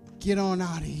 get on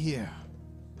out of here.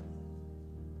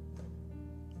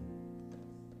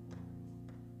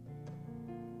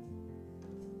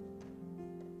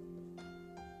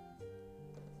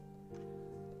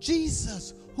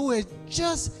 Jesus, who had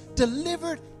just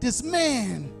delivered this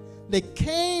man, they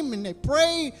came and they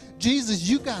prayed, Jesus,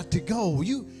 you got to go.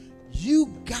 You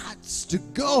got to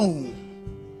go.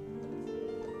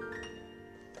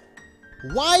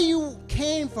 Why you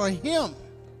came for him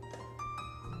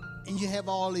and you have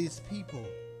all these people?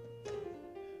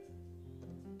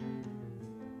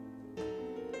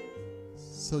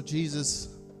 So Jesus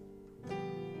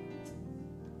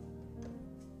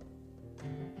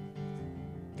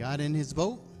got in his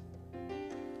boat,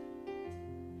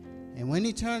 and when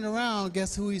he turned around,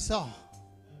 guess who he saw?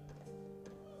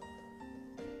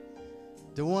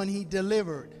 The one he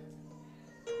delivered.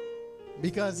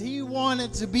 Because he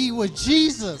wanted to be with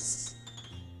Jesus.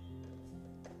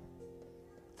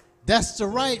 That's the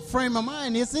right frame of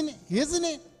mind, isn't it? Isn't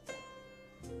it?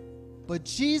 But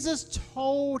Jesus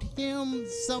told him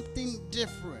something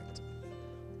different.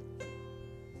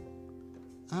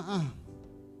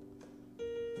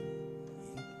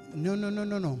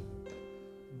 No.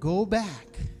 Go back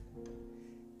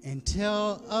and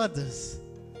tell others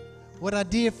what I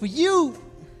did for you.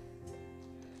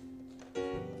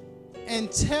 And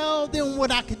tell them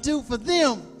what I could do for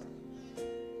them.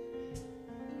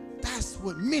 That's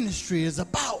what ministry is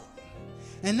about.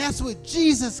 And that's what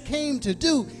Jesus came to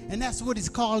do. And that's what he's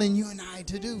calling you and I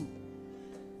to do.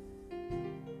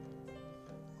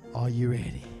 Are you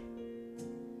ready?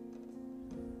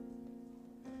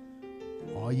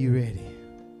 Are you ready?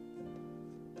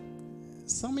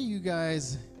 Some of you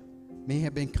guys may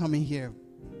have been coming here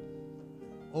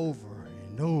over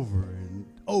and over and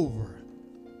over.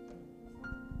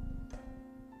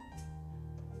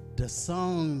 The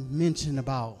song mentioned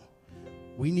about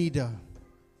we need to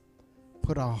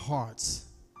put our hearts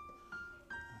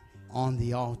on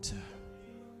the altar.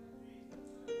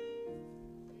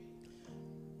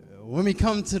 When we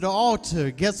come to the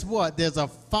altar, guess what? There's a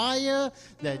fire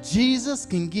that Jesus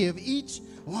can give each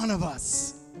one of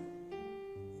us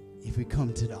if we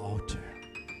come to the altar.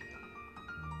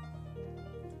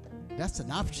 That's an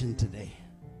option today.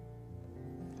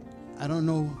 I don't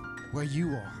know where you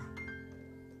are.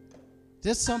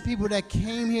 There's some people that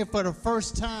came here for the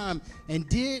first time and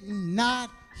did not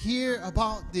hear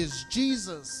about this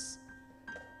Jesus.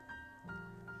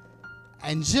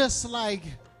 And just like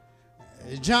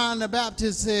John the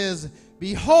Baptist says,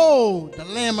 behold the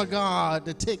Lamb of God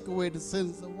to take away the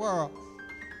sins of the world.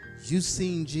 You've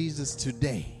seen Jesus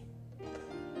today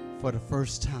for the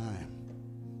first time.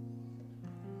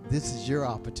 This is your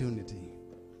opportunity.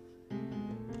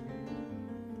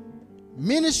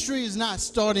 Ministry is not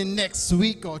starting next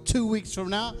week or 2 weeks from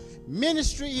now.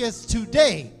 Ministry is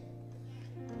today.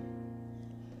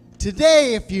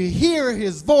 Today, if you hear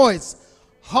his voice,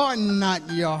 harden not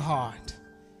your heart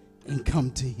and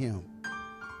come to him.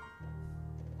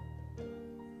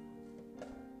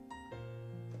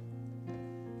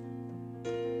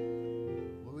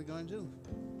 What are we going to do?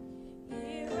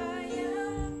 Here I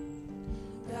am,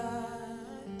 God,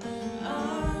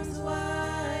 arms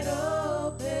wide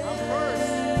open. I'm first.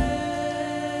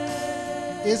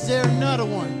 Is there another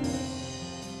one?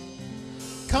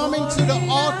 Coming to the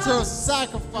altar of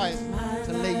sacrifice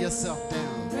to lay yourself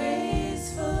down.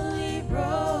 Gracefully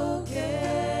broken.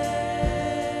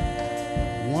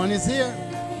 One is here.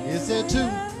 Is there two?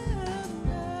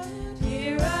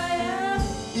 Here I am.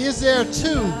 Is there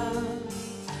two?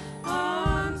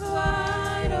 Arms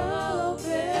wide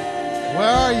open.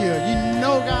 Where are you? You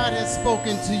know God has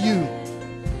spoken to you.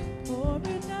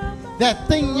 That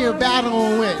thing you're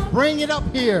battling with, bring it up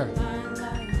here.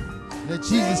 Let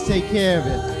Jesus take care of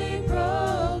it.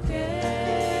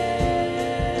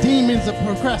 Demons of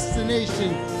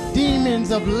procrastination,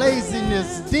 demons of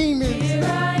laziness, demons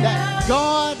that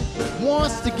God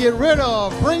wants to get rid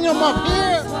of. Bring them up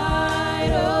here.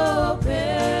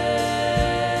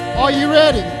 Are you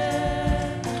ready?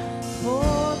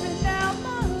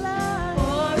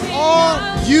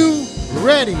 Are you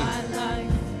ready?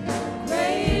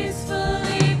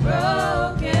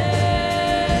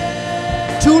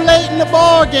 Too late in the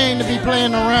ball game to be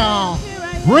playing around.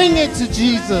 Bring it to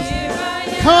Jesus.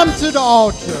 Come to the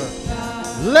altar.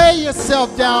 Lay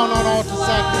yourself down on altar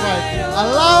sacrifice.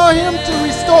 Allow him to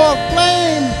restore a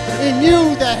flame in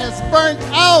you that has burnt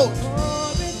out.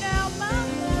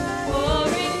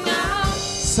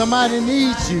 Somebody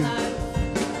needs you.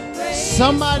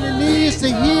 Somebody needs to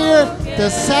hear the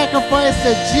sacrifice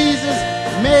that Jesus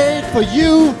made for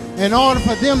you in order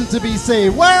for them to be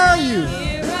saved. Where are you?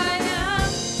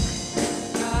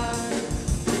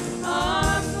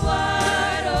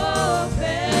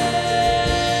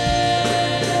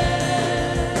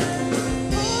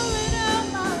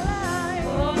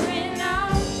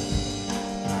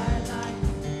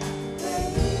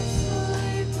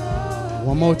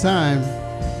 One more time.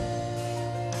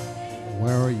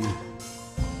 Where are you?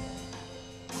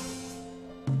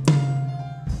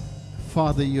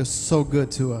 Father, you're so good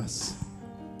to us.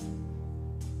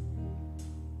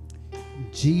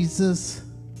 Jesus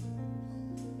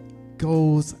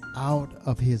goes out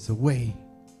of his way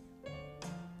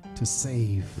to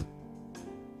save.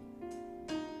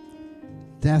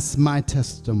 That's my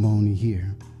testimony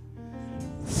here.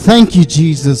 Thank you,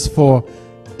 Jesus, for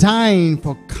dying,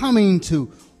 for coming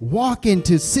to walk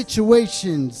into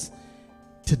situations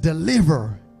to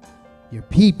deliver your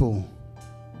people.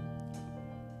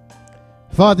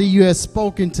 Father, you have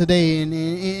spoken today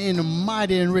in a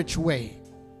mighty and rich way.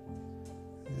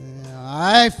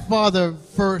 Father,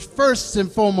 first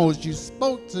and foremost, you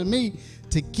spoke to me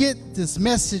to get this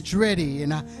message ready.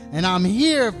 And I'm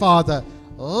here, Father,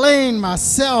 laying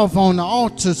myself on the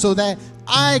altar so that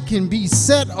I can be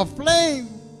set aflame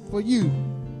for you.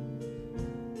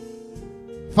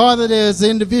 Father, there's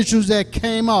individuals that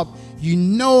came up. You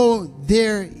know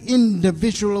their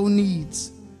individual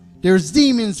needs. There's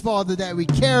demons, Father, that we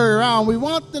carry around. We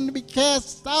want them to be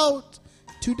cast out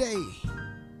today.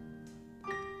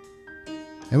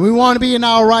 And we want to be in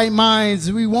our right minds.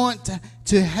 We want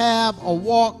to have a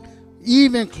walk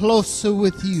even closer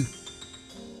with you.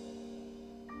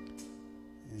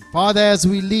 And Father, as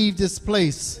we leave this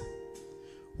place,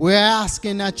 we're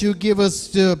asking that you give us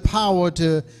the power,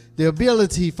 the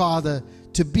ability, Father,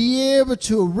 to be able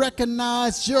to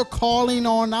recognize your calling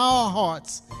on our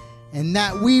hearts, and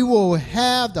that we will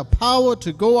have the power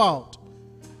to go out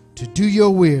to do your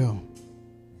will.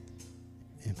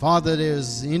 And Father,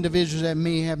 there's individuals that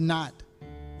may have not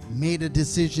made a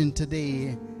decision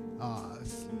today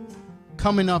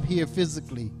coming up here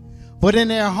physically, but in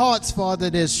their hearts, Father,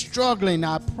 they're struggling.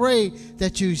 I pray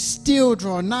that you still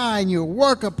draw nigh and you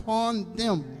work upon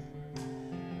them.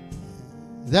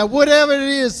 That whatever it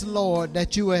is, Lord,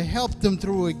 that you will help them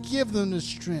through it, give them the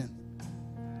strength.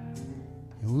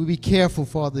 And we'll be careful,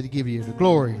 Father, to give you the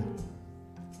glory,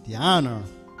 the honor,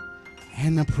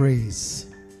 and the praise.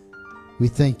 We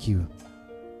thank you.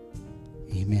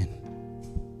 Amen.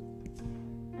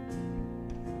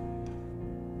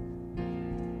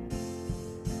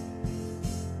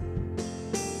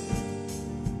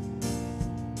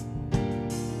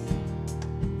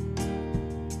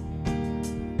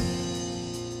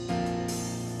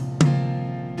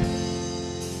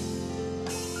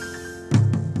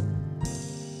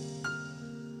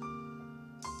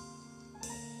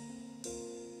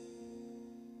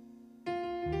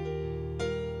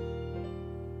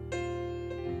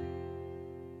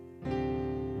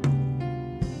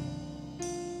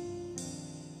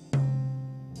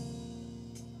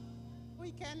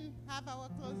 We can have our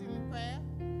closing prayer.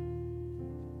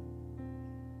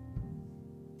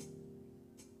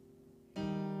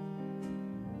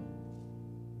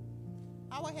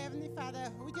 Our Heavenly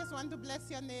Father, we just want to bless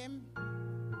your name.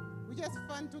 We just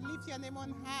want to lift your name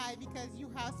on high because you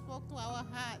have spoke to our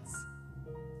hearts.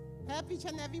 Help each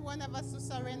and every one of us to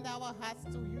surrender our hearts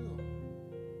to you.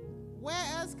 Where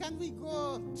else can we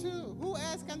go to? Who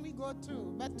else can we go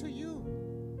to but to you?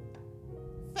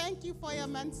 Thank you for your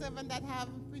manservant that have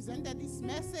presented this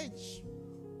message.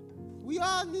 We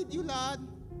all need you, Lord.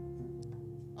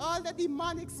 All the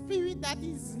demonic spirit that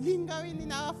is lingering in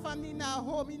our family, in our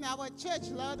home, in our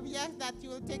church, Lord, we ask that you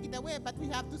will take it away, but we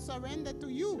have to surrender to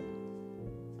you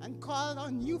and call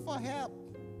on you for help.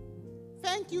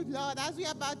 Thank you, Lord, as we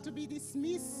are about to be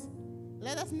dismissed.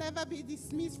 Let us never be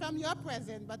dismissed from your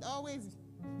presence, but always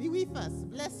be with us.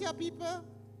 Bless your people.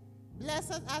 Bless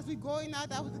us as we go in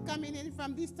out, as we coming in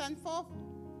from this time forth,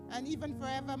 and even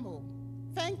forevermore.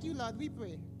 Thank you, Lord, we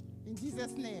pray. In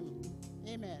Jesus' name,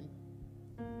 amen.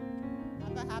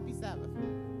 Have a happy Sabbath.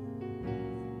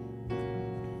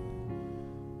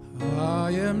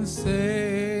 I am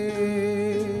saved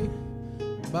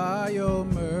by your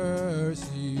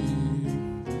mercy.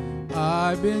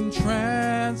 I've been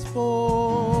transformed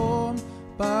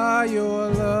by your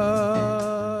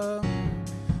love.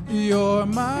 You're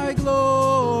my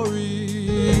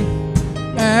glory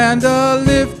and the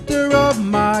lifter of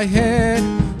my head,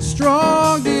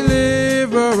 strong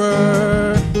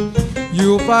deliverer.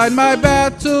 You'll fight my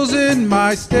battles in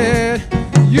my stead.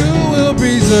 You will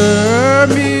preserve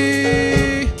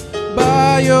me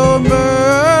by your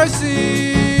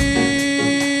mercy.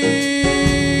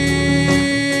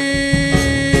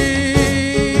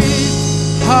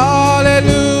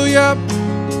 Hallelujah.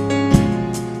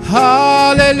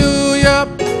 Hallelujah.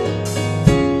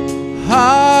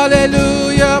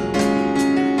 Hallelujah.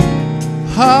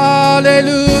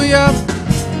 Hallelujah.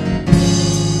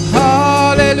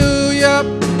 Hallelujah.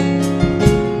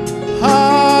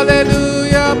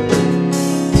 Hallelujah.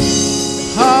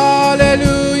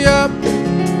 Hallelujah.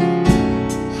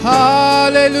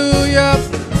 Hallelujah.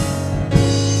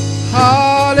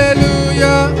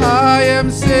 Hallelujah. I am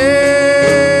saved.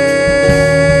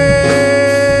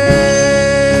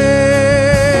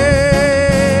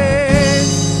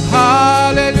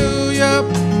 Hallelujah.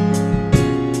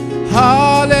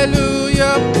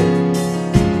 Hallelujah.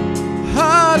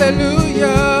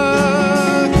 Hallelujah.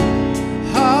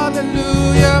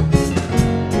 Hallelujah.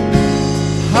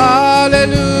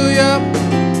 Hallelujah.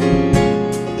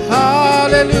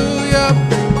 Hallelujah.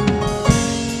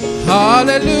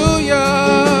 Hallelujah.